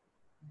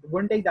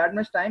 Wouldn't take that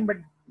much time, but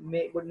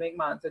would make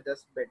my answer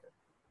just better.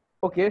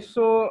 Okay,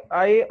 so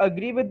I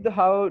agree with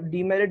how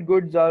demerit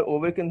goods are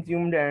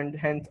overconsumed and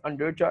hence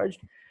undercharged.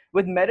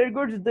 With merit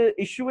goods, the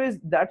issue is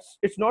that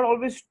it's not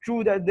always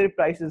true that their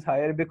price is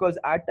higher, because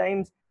at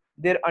times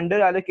their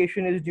under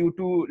allocation is due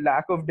to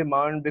lack of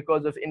demand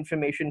because of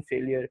information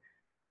failure.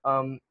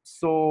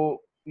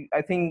 So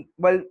I think,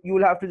 well,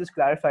 you'll have to just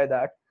clarify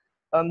that.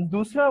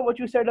 Dusra, what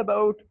you said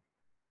about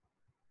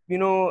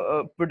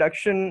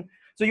production.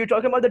 So you're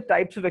talking about the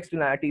types of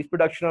externalities: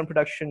 production on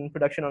production,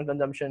 production on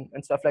consumption,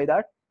 and stuff like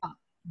that.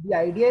 The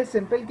idea is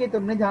simple कि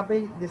तुमने जहाँ पे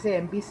जैसे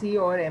MPC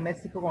और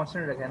MSC को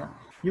constant रखा है ना,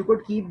 you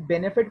could keep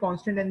benefit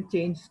constant and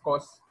change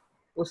costs.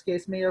 उस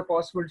case में your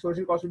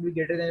social cost would be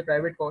greater than your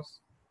private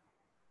cost.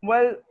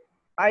 Well,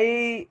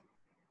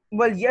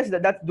 yes,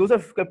 those are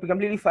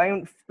completely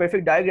fine,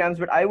 perfect diagrams.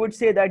 But I would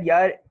say that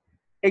यार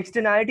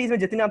externalities में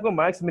जितने आपको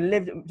marks मिलने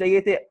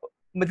चाहिए थे,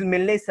 मतलब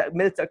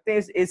मिल सकते हैं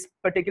इस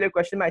particular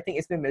question में, I think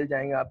इसमें मिल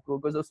जाएंगे आपको,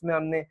 because उसमें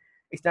हमने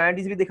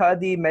externalities भी दिखा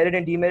दी, merit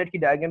and demerit की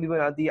diagram भी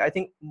बना दी. I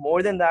think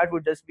more than that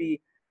would just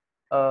be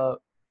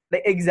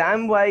like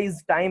exam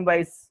wise, time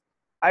wise,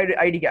 I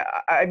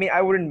mean,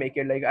 I wouldn't make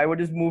it. Like, I would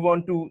just move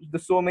on to the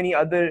so many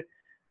other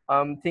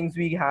things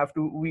we have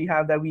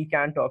that we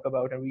can talk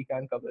about and we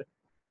can cover.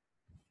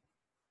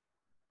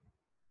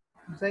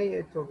 Say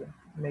it's okay,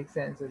 makes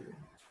sense.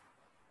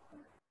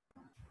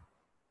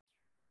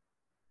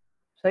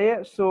 So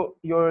yeah, so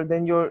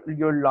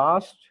your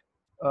last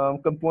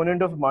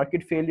component of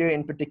market failure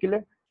in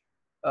particular,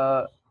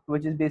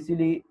 which is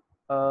basically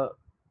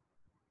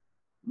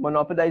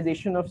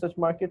monopolization of such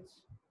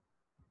markets.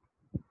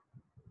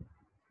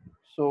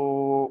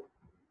 So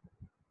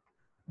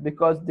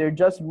because they're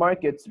just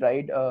markets,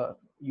 right?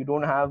 You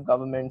don't have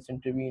governments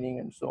intervening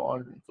and so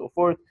on and so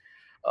forth.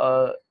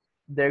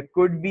 There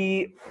could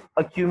be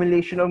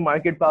accumulation of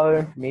market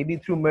power, maybe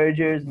through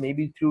mergers,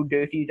 maybe through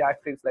dirty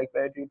tactics like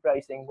predatory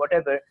pricing,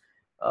 whatever.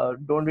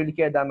 Don't really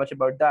care that much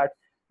about that.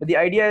 But the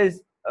idea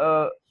is,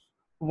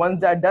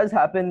 once that does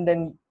happen,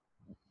 then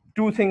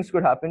two things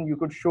could happen. You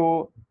could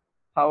show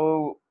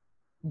how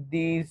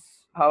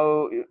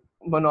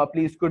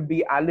monopolies could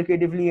be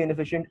allocatively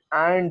inefficient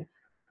and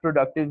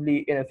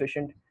productively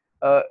inefficient.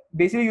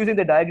 Basically using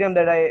the diagram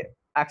that I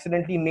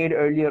accidentally made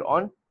earlier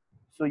on.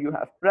 So you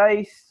have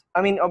price.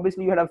 I mean,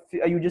 obviously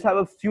you just have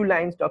a few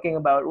lines talking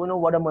about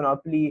what a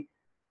monopoly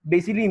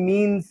basically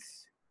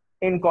means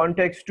in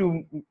context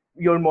to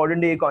your modern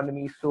day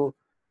economy. So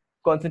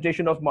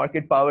concentration of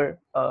market power,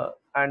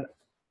 and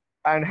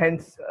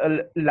hence a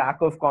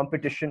lack of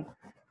competition,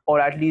 or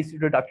at least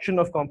reduction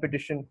of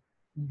competition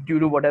due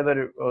to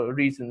whatever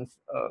reasons.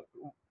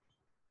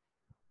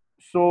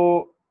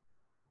 So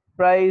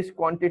price,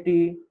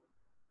 quantity,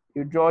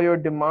 you draw your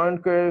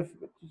demand curve,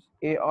 which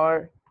is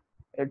AR.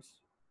 It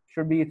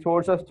should be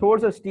towards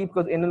a steep,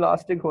 because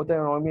inelastic hota hai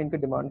normally inka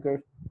demand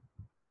curve.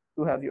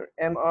 You have your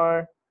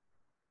MR.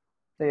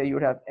 So you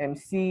would have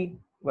MC.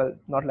 Well,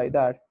 not like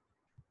that.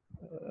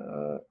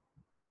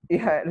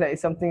 Yeah, like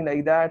something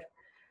like that.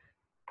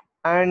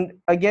 And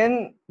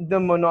again, the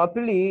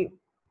monopoly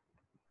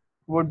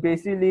would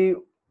basically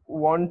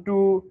want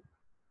to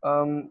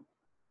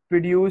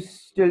produce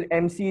still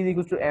MC is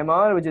equals to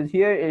MR, which is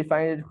here. It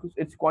finds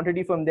its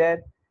quantity from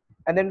there,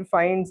 and then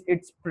finds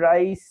its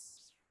price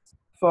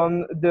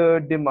from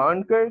the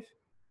demand curve,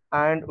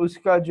 and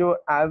uska jo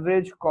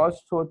average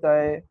cost hota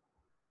hai,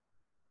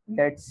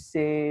 let's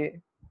say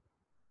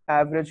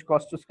average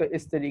cost uska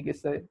is tarike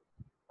se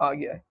aa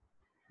gaya hai.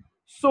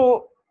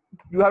 So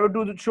you have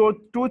to show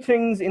two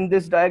things in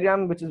this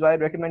diagram, which is why I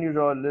recommend you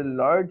draw a little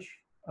large.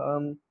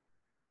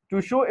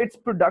 To show it's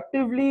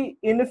productively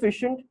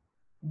inefficient,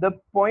 the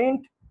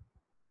point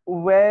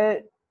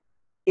where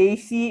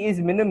AC is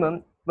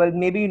minimum, well,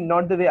 maybe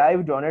not the way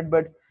I've drawn it,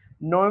 but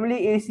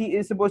normally AC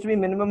is supposed to be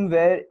minimum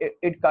where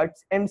it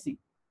cuts MC.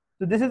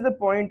 So this is the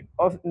point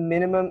of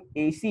minimum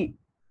AC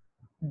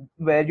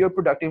where you're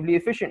productively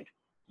efficient.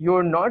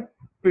 You're not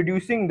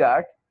producing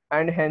that,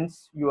 and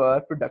hence you are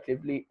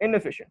productively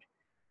inefficient.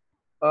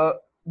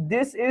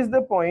 This is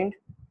the point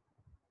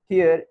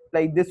here,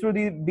 like this would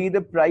be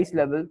the price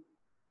level,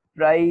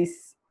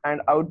 price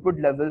and output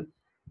level.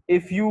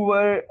 If you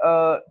were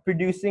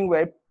producing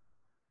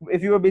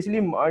if you were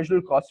basically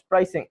marginal cost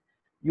pricing,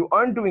 you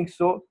aren't doing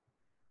so,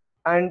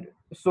 and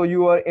so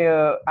you are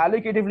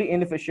allocatively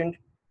inefficient.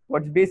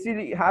 What's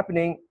basically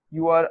happening,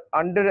 you are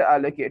under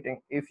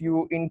allocating. If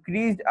you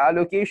increased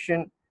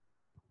allocation,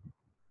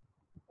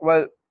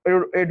 well,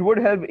 it would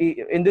help.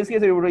 In this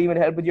case, it would even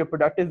help with your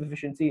productive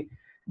efficiency,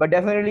 but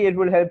definitely it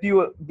will help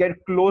you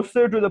get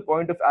closer to the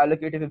point of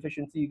allocative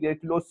efficiency,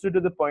 get closer to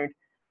the point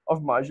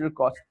of marginal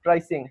cost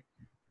pricing.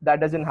 That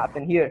doesn't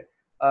happen here.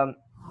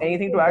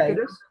 Anything to add to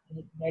this?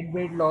 Net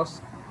weight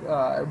loss,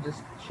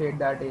 just shade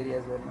that area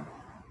as well.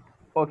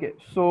 Okay,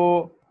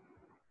 so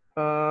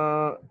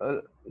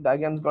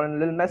diagram's gotten a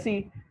little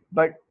messy,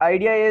 but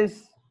idea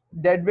is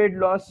deadweight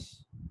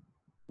loss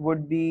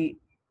would be,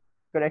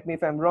 correct me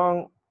if I'm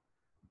wrong,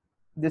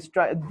 this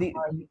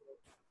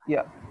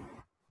yeah,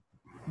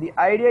 the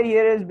idea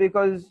here is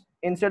because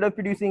instead of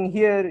producing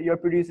here, you're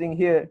producing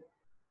here.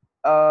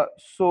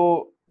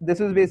 So this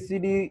is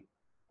basically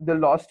the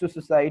loss to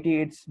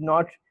society. It's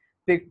not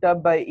picked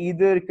up by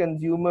either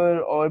consumer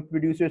or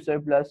producer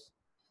surplus.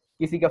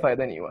 किसी का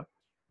फायदा नहीं हुआ.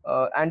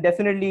 And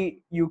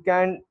definitely you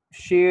can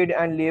shade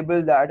and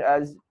label that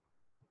as,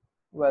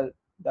 well,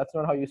 that's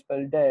not how you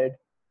spell dead,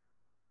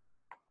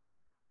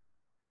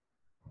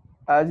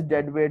 as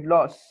deadweight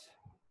loss,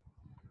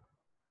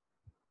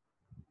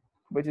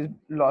 which is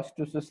loss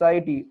to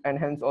society, and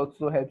hence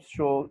also helps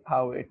show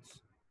how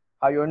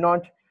you're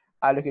not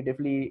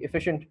allocatively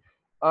efficient.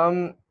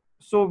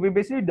 So we're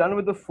basically done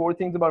with the 4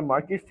 things about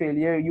market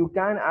failure. You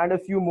can add a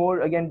few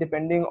more, again,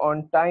 depending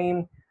on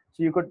time.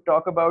 So you could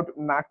talk about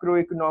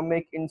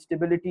macroeconomic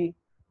instability.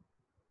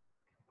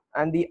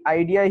 And the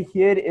idea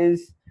here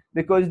is,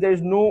 because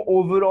there's no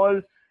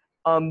overall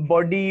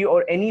body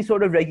or any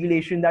sort of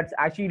regulation that's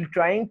actually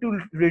trying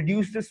to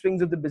reduce the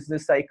swings of the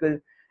business cycle,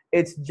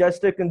 it's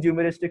just a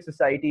consumeristic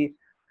society.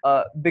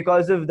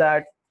 Because of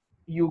that,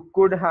 you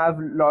could have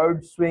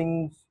large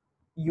swings.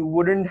 You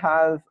wouldn't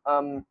have,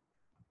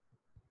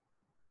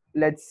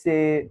 let's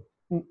say,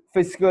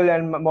 fiscal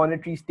and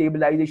monetary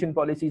stabilization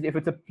policies if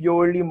it's a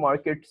purely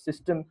market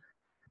system.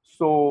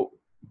 So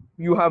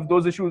you have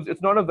those issues.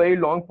 It's not a very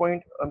long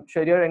point.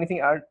 Shahryar,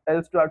 anything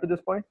else to add to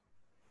this point?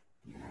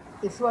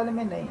 इस वाले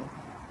में नहीं.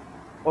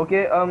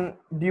 Okay.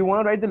 Do you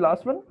want to write the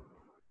last one?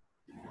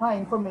 हाँ,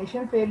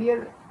 information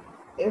failure.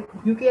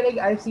 क्योंकि like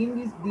I've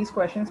seen these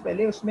questions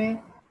पहले, उसमें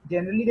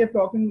generally they're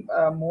talking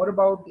more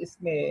about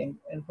इसमें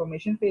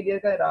information failure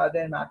का rather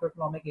than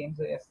macroeconomic aims,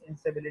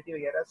 instability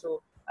वगैरह.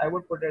 So I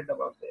would put it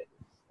about there.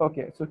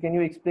 Okay. So can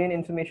you explain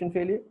information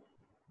failure?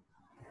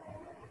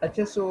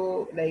 अच्छा,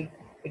 so like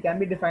it can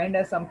be defined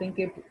as something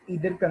that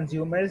either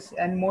consumers,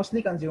 and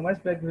mostly consumers,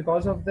 but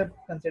because of the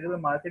considerable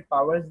market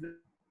powers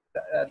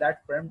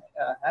that firm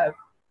have,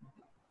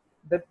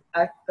 the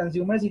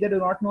consumers either do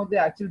not know the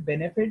actual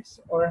benefits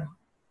or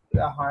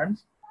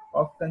harms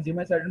of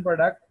consuming a certain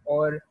product,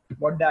 or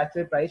what the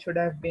actual price should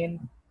have been.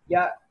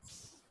 Yeah,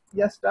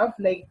 stuff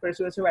like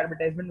persuasive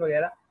advertisement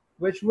वगैरह,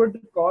 which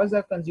would cause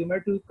a consumer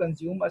to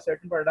consume a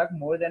certain product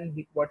more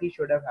than what he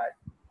should have had.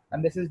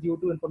 And this is due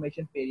to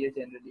information failure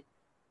generally,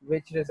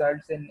 which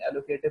results in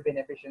allocative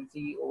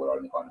inefficiency overall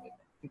in the economy,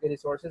 because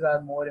resources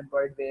are more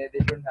employed where they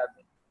shouldn't have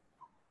been.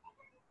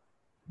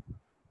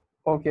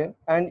 Okay.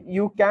 And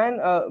you can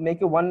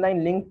make a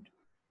one-line link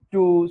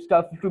to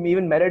stuff, to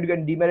even merit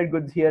and demerit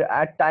goods here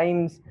at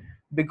times,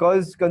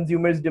 because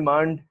consumers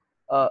demand,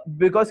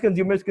 because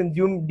consumers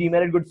consume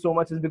demerit goods so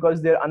much is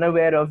because they're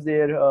unaware of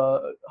their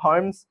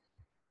harms.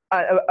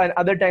 And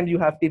other times you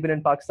have people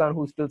in Pakistan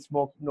who still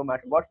smoke no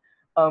matter what.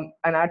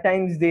 And at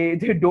times they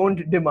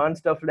don't demand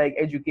stuff like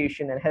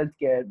education and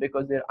healthcare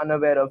because they're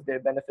unaware of their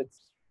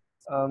benefits.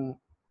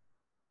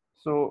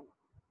 So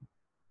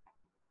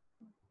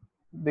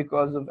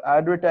because of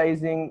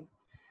advertising,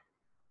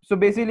 so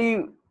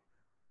basically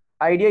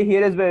idea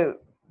here is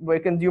where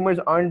consumers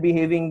aren't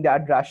behaving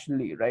that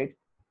rationally, right?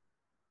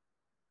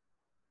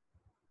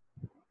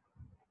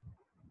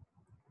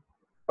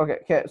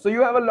 Okay, so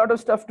you have a lot of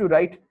stuff to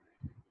write.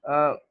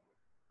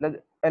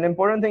 An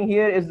important thing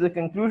here is the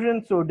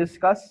conclusion, so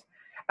discuss.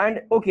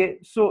 And okay,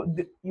 so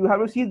you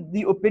have to see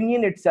the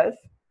opinion itself.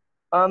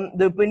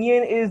 The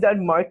opinion is that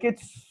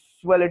markets,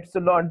 well, it's a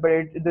lot,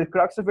 but the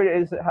crux of it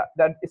is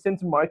that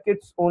since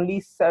markets only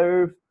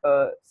serve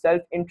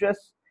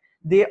self-interest,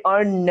 they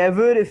are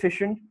never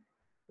efficient.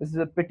 This is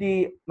a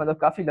pity. मतलब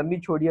काफी लंबी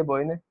छोड़ी है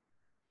boy ने.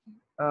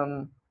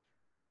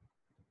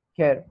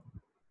 Here.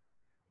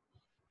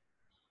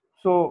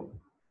 So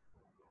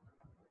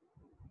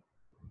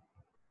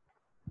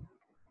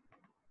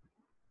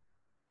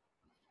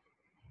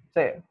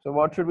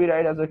what should we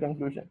write as a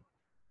conclusion?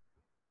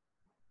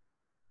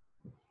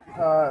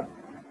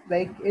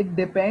 Like it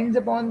depends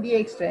upon the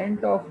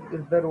extent of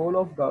the role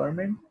of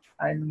government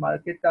and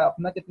market का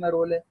अपना कितना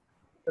role है.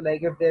 So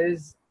like if there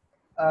is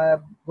a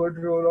good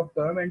role of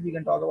government, we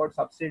can talk about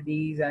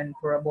subsidies and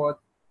for about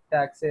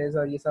taxes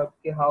or ये सब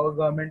कि how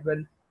government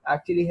will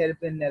actually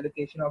help in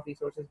allocation of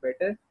resources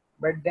better.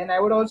 But then I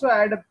would also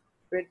add a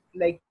bit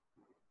like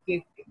कि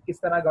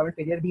किस तरह government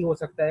failure भी हो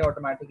सकता है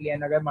ऑटोमेटिकली,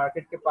 एंड अगर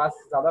मार्केट के पास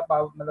ज़्यादा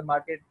पावर, मतलब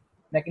मार्केट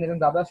मैकेनिज्म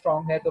ज़्यादा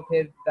स्ट्रॉन्ग है, तो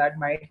फिर that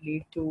might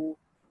lead to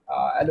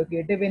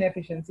allocative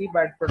inefficiency,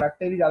 but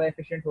productive ज़्यादा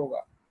efficient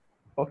होगा.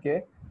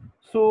 Okay.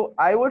 So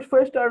I would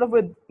first start off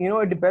with,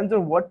 it depends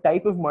on what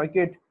type of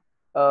market,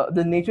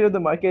 the nature of the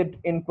market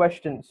in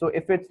question. So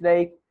if it's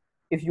like,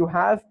 if you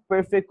have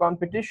perfect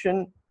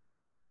competition,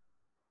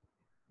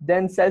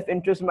 then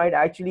self-interest might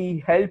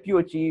actually help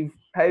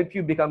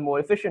you become more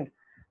efficient.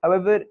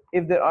 However,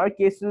 if there are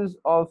cases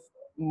of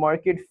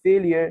market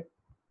failure,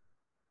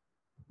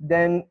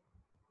 then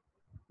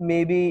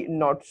maybe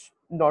not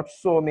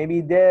so.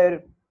 Maybe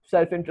their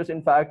self-interest,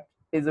 in fact,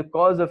 is a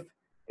cause of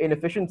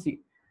inefficiency.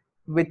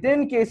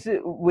 Within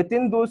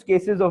those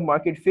cases of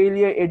market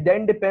failure, it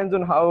then depends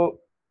on how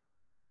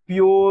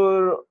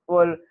pure,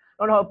 or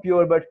not how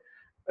pure, but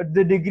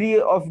the degree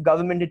of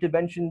government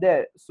intervention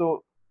there.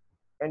 So,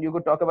 and you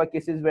could talk about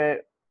cases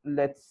where,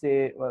 let's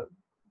say, well,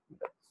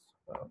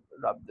 let's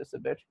rub this a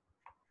bit.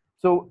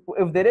 So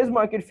if there is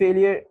market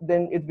failure,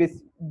 then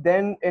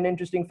then an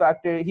interesting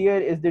factor here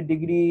is the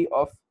degree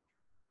of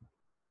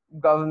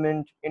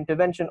government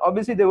intervention.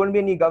 Obviously, there won't be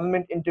any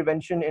government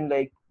intervention in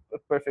like a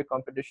perfect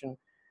competition.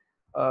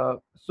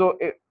 So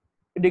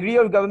degree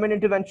of government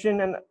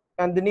intervention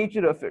and the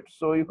nature of it.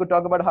 So you could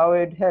talk about how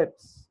it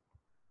helps,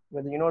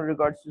 whether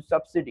regards to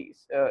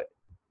subsidies,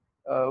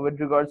 with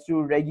regards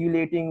to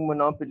regulating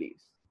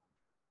monopolies.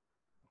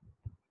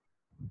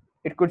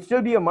 It could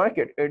still be a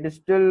market. It is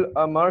still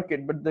a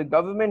market, but the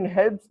government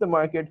helps the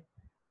market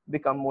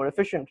become more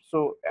efficient.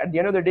 So at the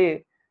end of the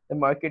day, the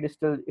market is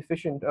still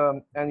efficient,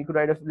 and you could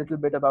write a little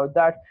bit about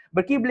that.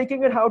 But keep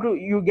looking at how to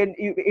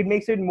it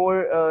makes it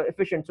more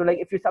efficient. So like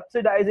if you're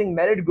subsidizing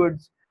merit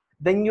goods,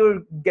 then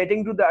you're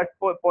getting to that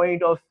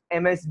point of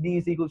MSB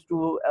is equals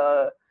to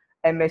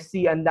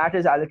MSC, and that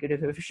is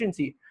allocative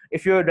efficiency.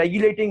 If you're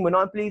regulating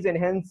monopolies and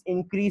hence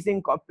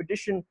increasing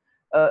competition,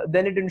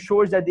 then it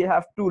ensures that they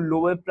have to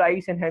lower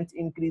price and hence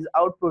increase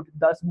output,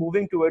 thus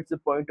moving towards the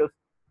point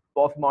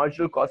of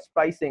marginal cost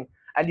pricing,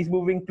 at least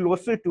moving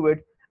closer to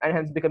it, and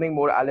hence becoming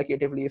more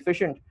allocatively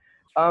efficient.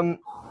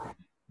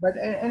 But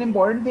an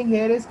important thing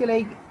here is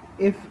like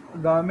if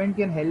government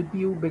can help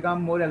you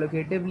become more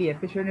allocatively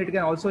efficient, it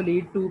can also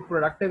lead to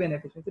productive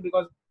inefficiency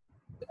because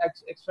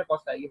extra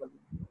cost आएगी.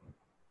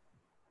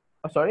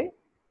 Sorry?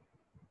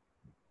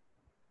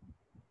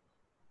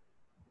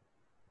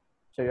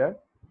 So yeah.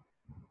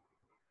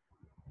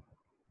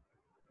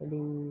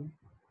 Hello.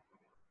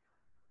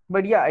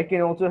 But yeah, it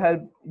can also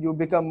help you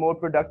become more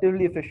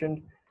productively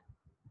efficient,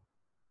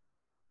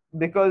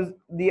 because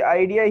the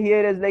idea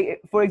here is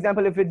like, for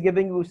example, if it's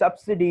giving you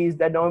subsidies,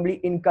 that normally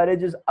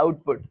encourages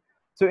output.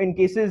 So in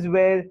cases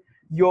where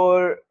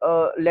you're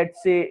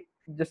let's say,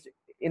 just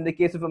in the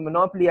case of a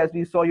monopoly, as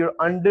we saw, you're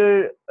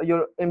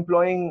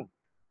employing,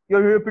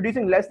 you're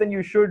producing less than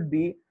you should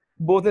be,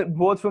 both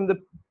from the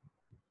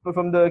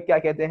क्या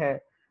कहते हैं,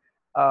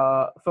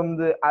 from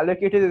the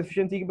allocated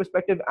efficiency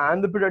perspective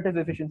and the productive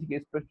efficiency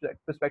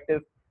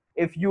perspective.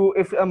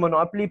 If a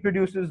monopoly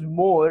produces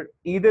more,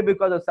 either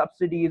because of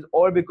subsidies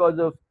or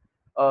because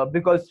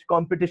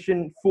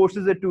competition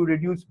forces it to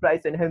reduce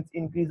price and hence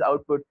increase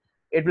output,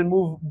 it will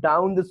move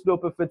down the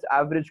slope of its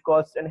average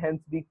cost and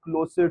hence be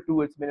closer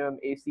to its minimum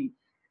AC.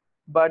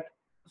 But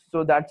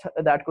so that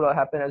could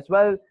happen as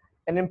well.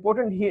 An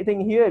important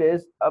thing here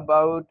is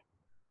about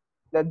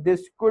that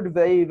this could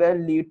very well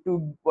lead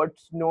to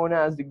what's known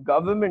as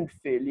government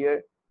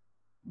failure,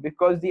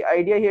 because the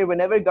idea here,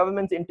 whenever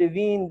governments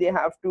intervene, they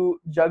have to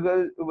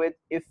juggle with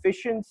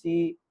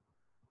efficiency,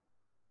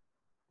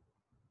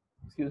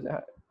 excuse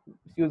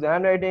the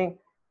handwriting,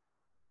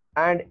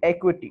 and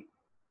equity,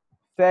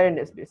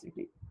 fairness,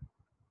 basically.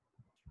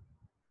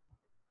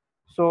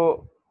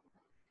 So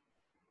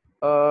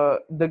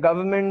the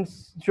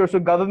government's so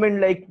government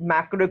like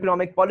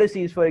macroeconomic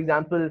policies, for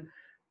example,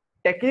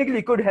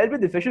 technically could help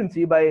with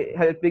efficiency by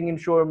helping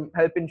ensure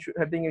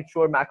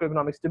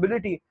macroeconomic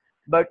stability.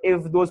 But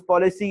if those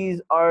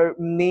policies are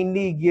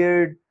mainly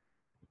geared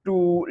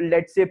to,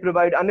 let's say,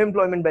 provide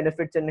unemployment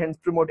benefits and hence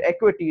promote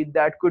equity,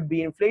 that could be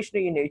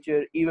inflationary in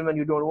nature even when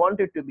you don't want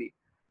it to be,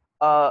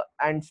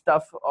 and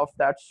stuff of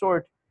that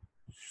sort.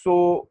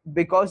 So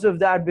because of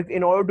that,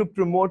 in order to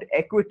promote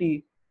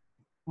equity,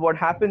 what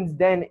happens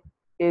then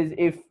is,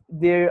 if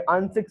they're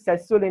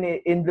unsuccessful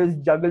in this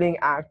juggling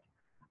act,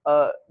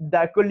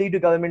 that could lead to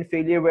government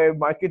failure, where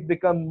markets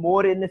become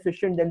more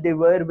inefficient than they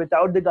were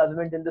without the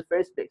government in the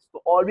first place.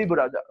 So all भी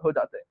बुरा हो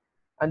जाता है.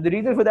 And the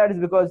reason for that is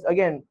because,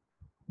 again,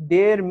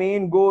 their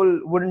main goal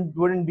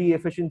wouldn't be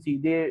efficiency.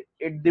 There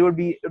would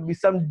be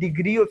some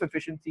degree of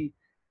efficiency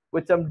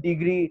with some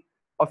degree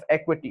of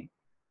equity.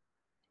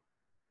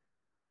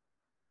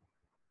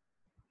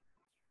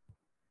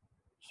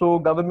 So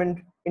government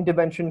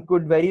intervention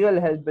could very well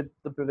help with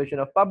the provision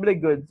of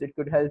public goods. It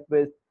could help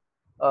with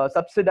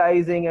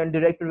subsidizing and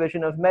direct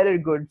provision of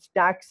merit goods,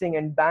 taxing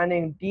and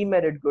banning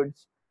demerit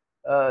goods,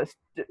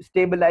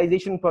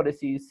 stabilization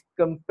policies,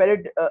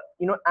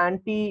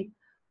 anti,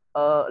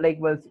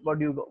 what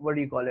do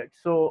you call it?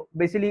 So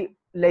basically,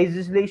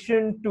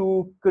 legislation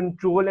to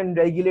control and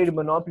regulate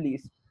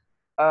monopolies.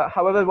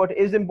 However, what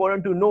is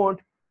important to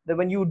note, that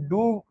when you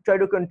do try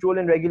to control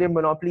and regulate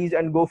monopolies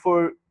and go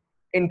for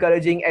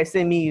encouraging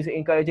SMEs,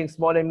 encouraging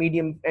small and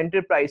medium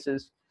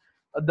enterprises.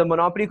 The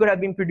monopoly could have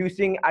been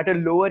producing at a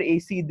lower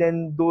AC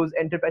than those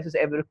enterprises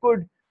ever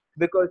could,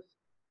 because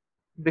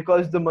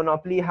the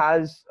monopoly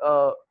has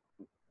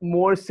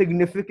more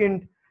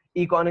significant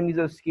economies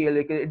of scale.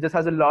 Like, it just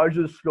has a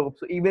larger slope.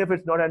 So even if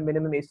it's not at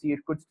minimum AC, it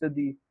could still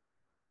be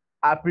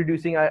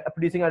producing at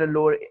a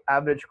lower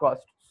average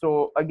cost.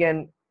 So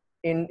again,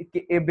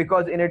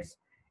 because in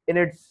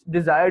its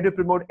desire to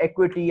promote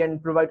equity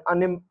and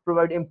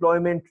provide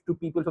employment to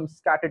people from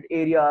scattered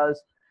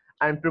areas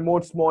and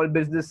promote small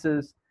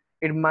businesses,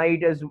 it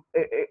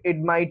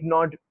might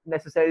not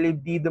necessarily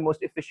be the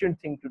most efficient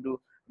thing to do,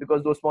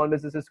 because those small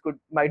businesses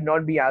might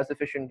not be as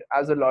efficient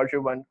as a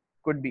larger one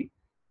could be.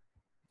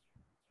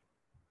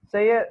 So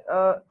yeah,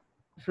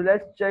 so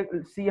let's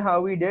see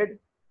how we did.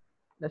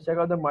 Let's check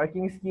out the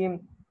marking scheme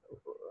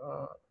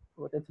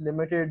with its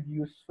limited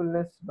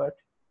usefulness, but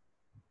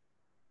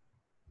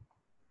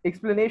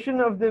explanation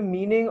of the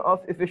meaning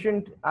of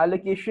efficient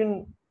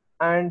allocation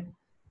and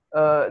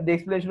the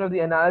explanation of the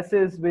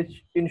analysis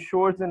which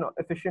ensures an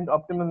efficient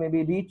optimum may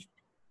be reached.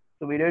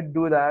 So we did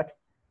do that.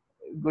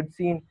 Good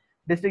scene.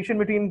 Distinction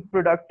between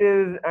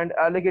productive and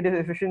allocative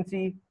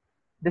efficiency.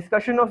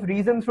 Discussion of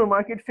reasons for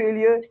market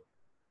failure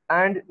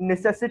and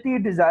necessity,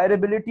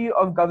 desirability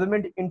of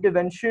government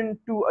intervention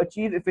to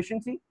achieve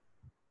efficiency.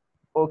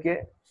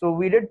 Okay, so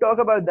we did talk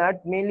about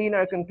that mainly in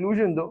our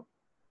conclusion though.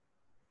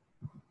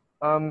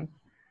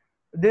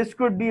 This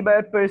could be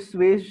by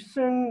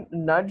persuasion,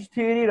 nudge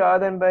theory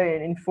rather than by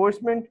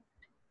enforcement.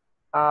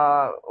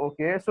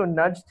 Okay, so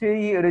nudge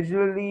theory,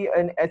 originally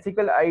an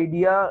ethical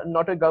idea,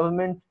 not a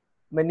government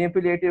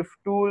manipulative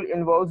tool,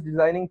 involves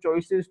designing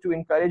choices to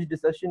encourage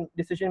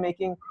decision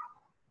making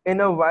in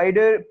a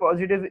wider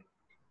positive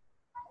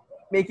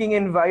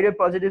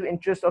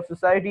interest of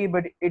society,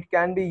 but it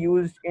can be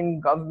used in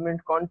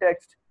government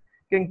context.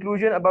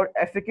 Conclusion about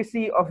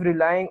efficacy of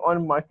relying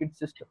on market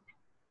system.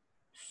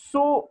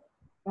 So,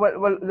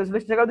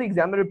 let's check out the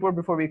examiner report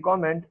before we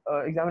comment.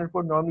 Examiner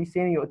report normally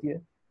same hoti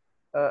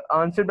hai.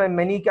 Answered by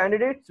many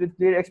candidates with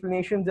clear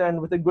explanations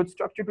and with a good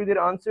structure to their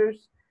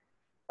answers.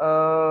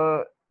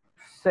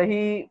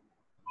 Sahi,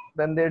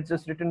 then there's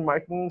just written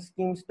marking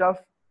scheme stuff.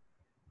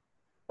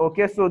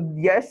 Okay, so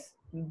yes,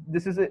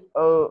 this is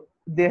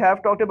they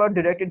have talked about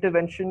direct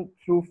intervention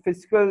through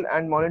fiscal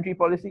and monetary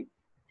policy.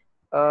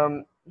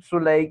 So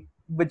like,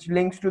 which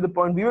links to the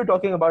point we were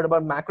talking about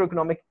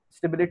macroeconomic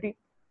stability,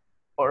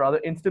 or rather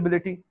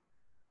instability.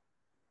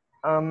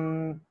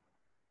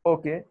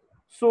 Okay,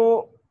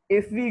 so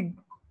if we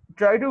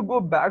try to go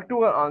back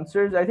to our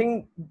answers, I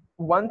think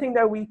one thing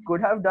that we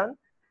could have done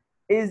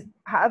is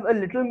have a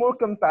little more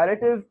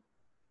comparative.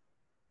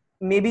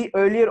 Maybe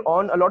earlier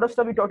on, a lot of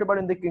stuff we talked about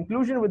in the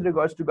conclusion with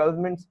regards to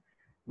governments,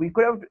 we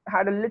could have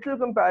had a little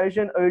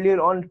comparison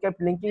earlier on,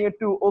 kept linking it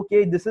to,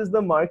 okay, this is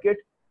the market.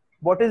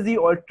 What is the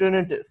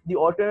alternative? The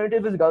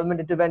alternative is government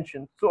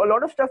intervention. So a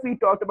lot of stuff we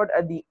talked about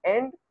at the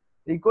end,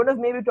 we could have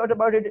maybe talked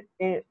about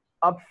it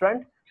up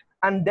front,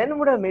 and then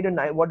what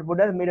would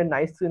have made a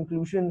nice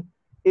conclusion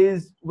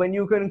is when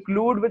you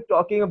conclude with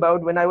talking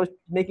about, when I was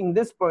making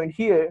this point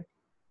here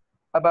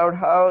about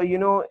how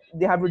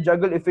they have to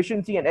juggle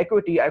efficiency and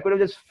equity, I could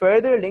have just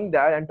further linked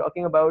that and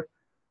talking about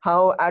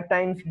how at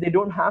times they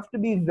don't have to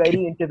be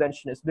very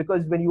interventionist,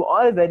 because when you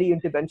are very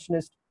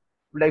interventionist,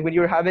 like when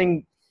you're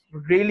having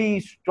really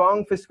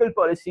strong fiscal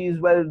policies,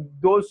 well,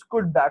 those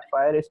could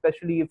backfire,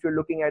 especially if you're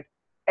looking at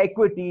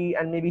equity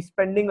and maybe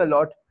spending a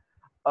lot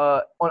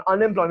on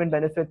unemployment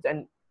benefits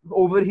and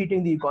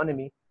overheating the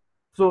economy.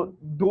 So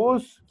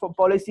those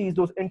policies,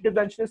 those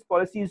interventionist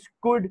policies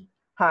could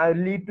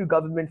lead to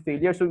government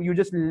failure. So you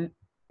just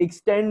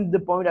extend the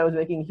point I was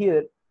making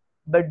here,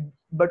 but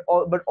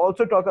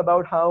also talk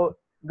about how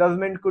the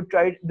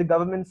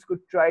governments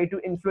could try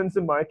to influence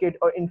the market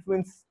or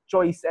influence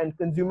choice and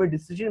consumer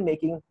decision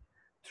making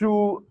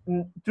through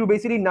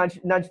basically nudge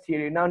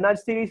theory. Now, nudge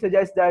theory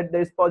suggests that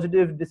there's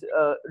positive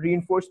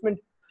reinforcement,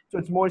 so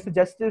it's more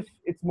suggestive.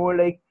 It's more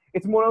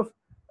of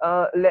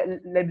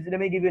let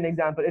me give you an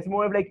example. It's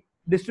more of like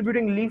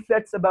distributing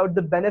leaflets about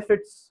the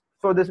benefits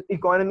for this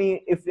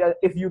economy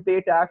if you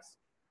pay tax,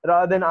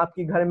 rather than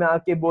आपके घर में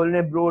आके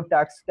बोलने bro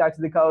tax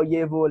दिखाओ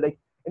ये वो, like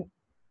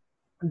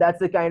that's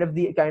the kind of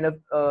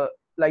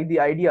like the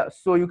idea.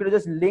 So you could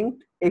have just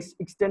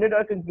extended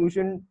our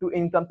conclusion to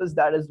encompass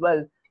that as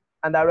well,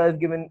 and that would have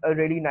given a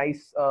really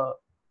nice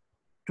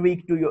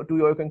tweak to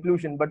your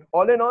conclusion. But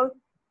all in all,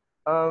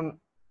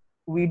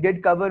 we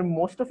did cover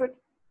most of it,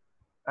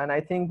 and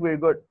I think we're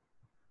good.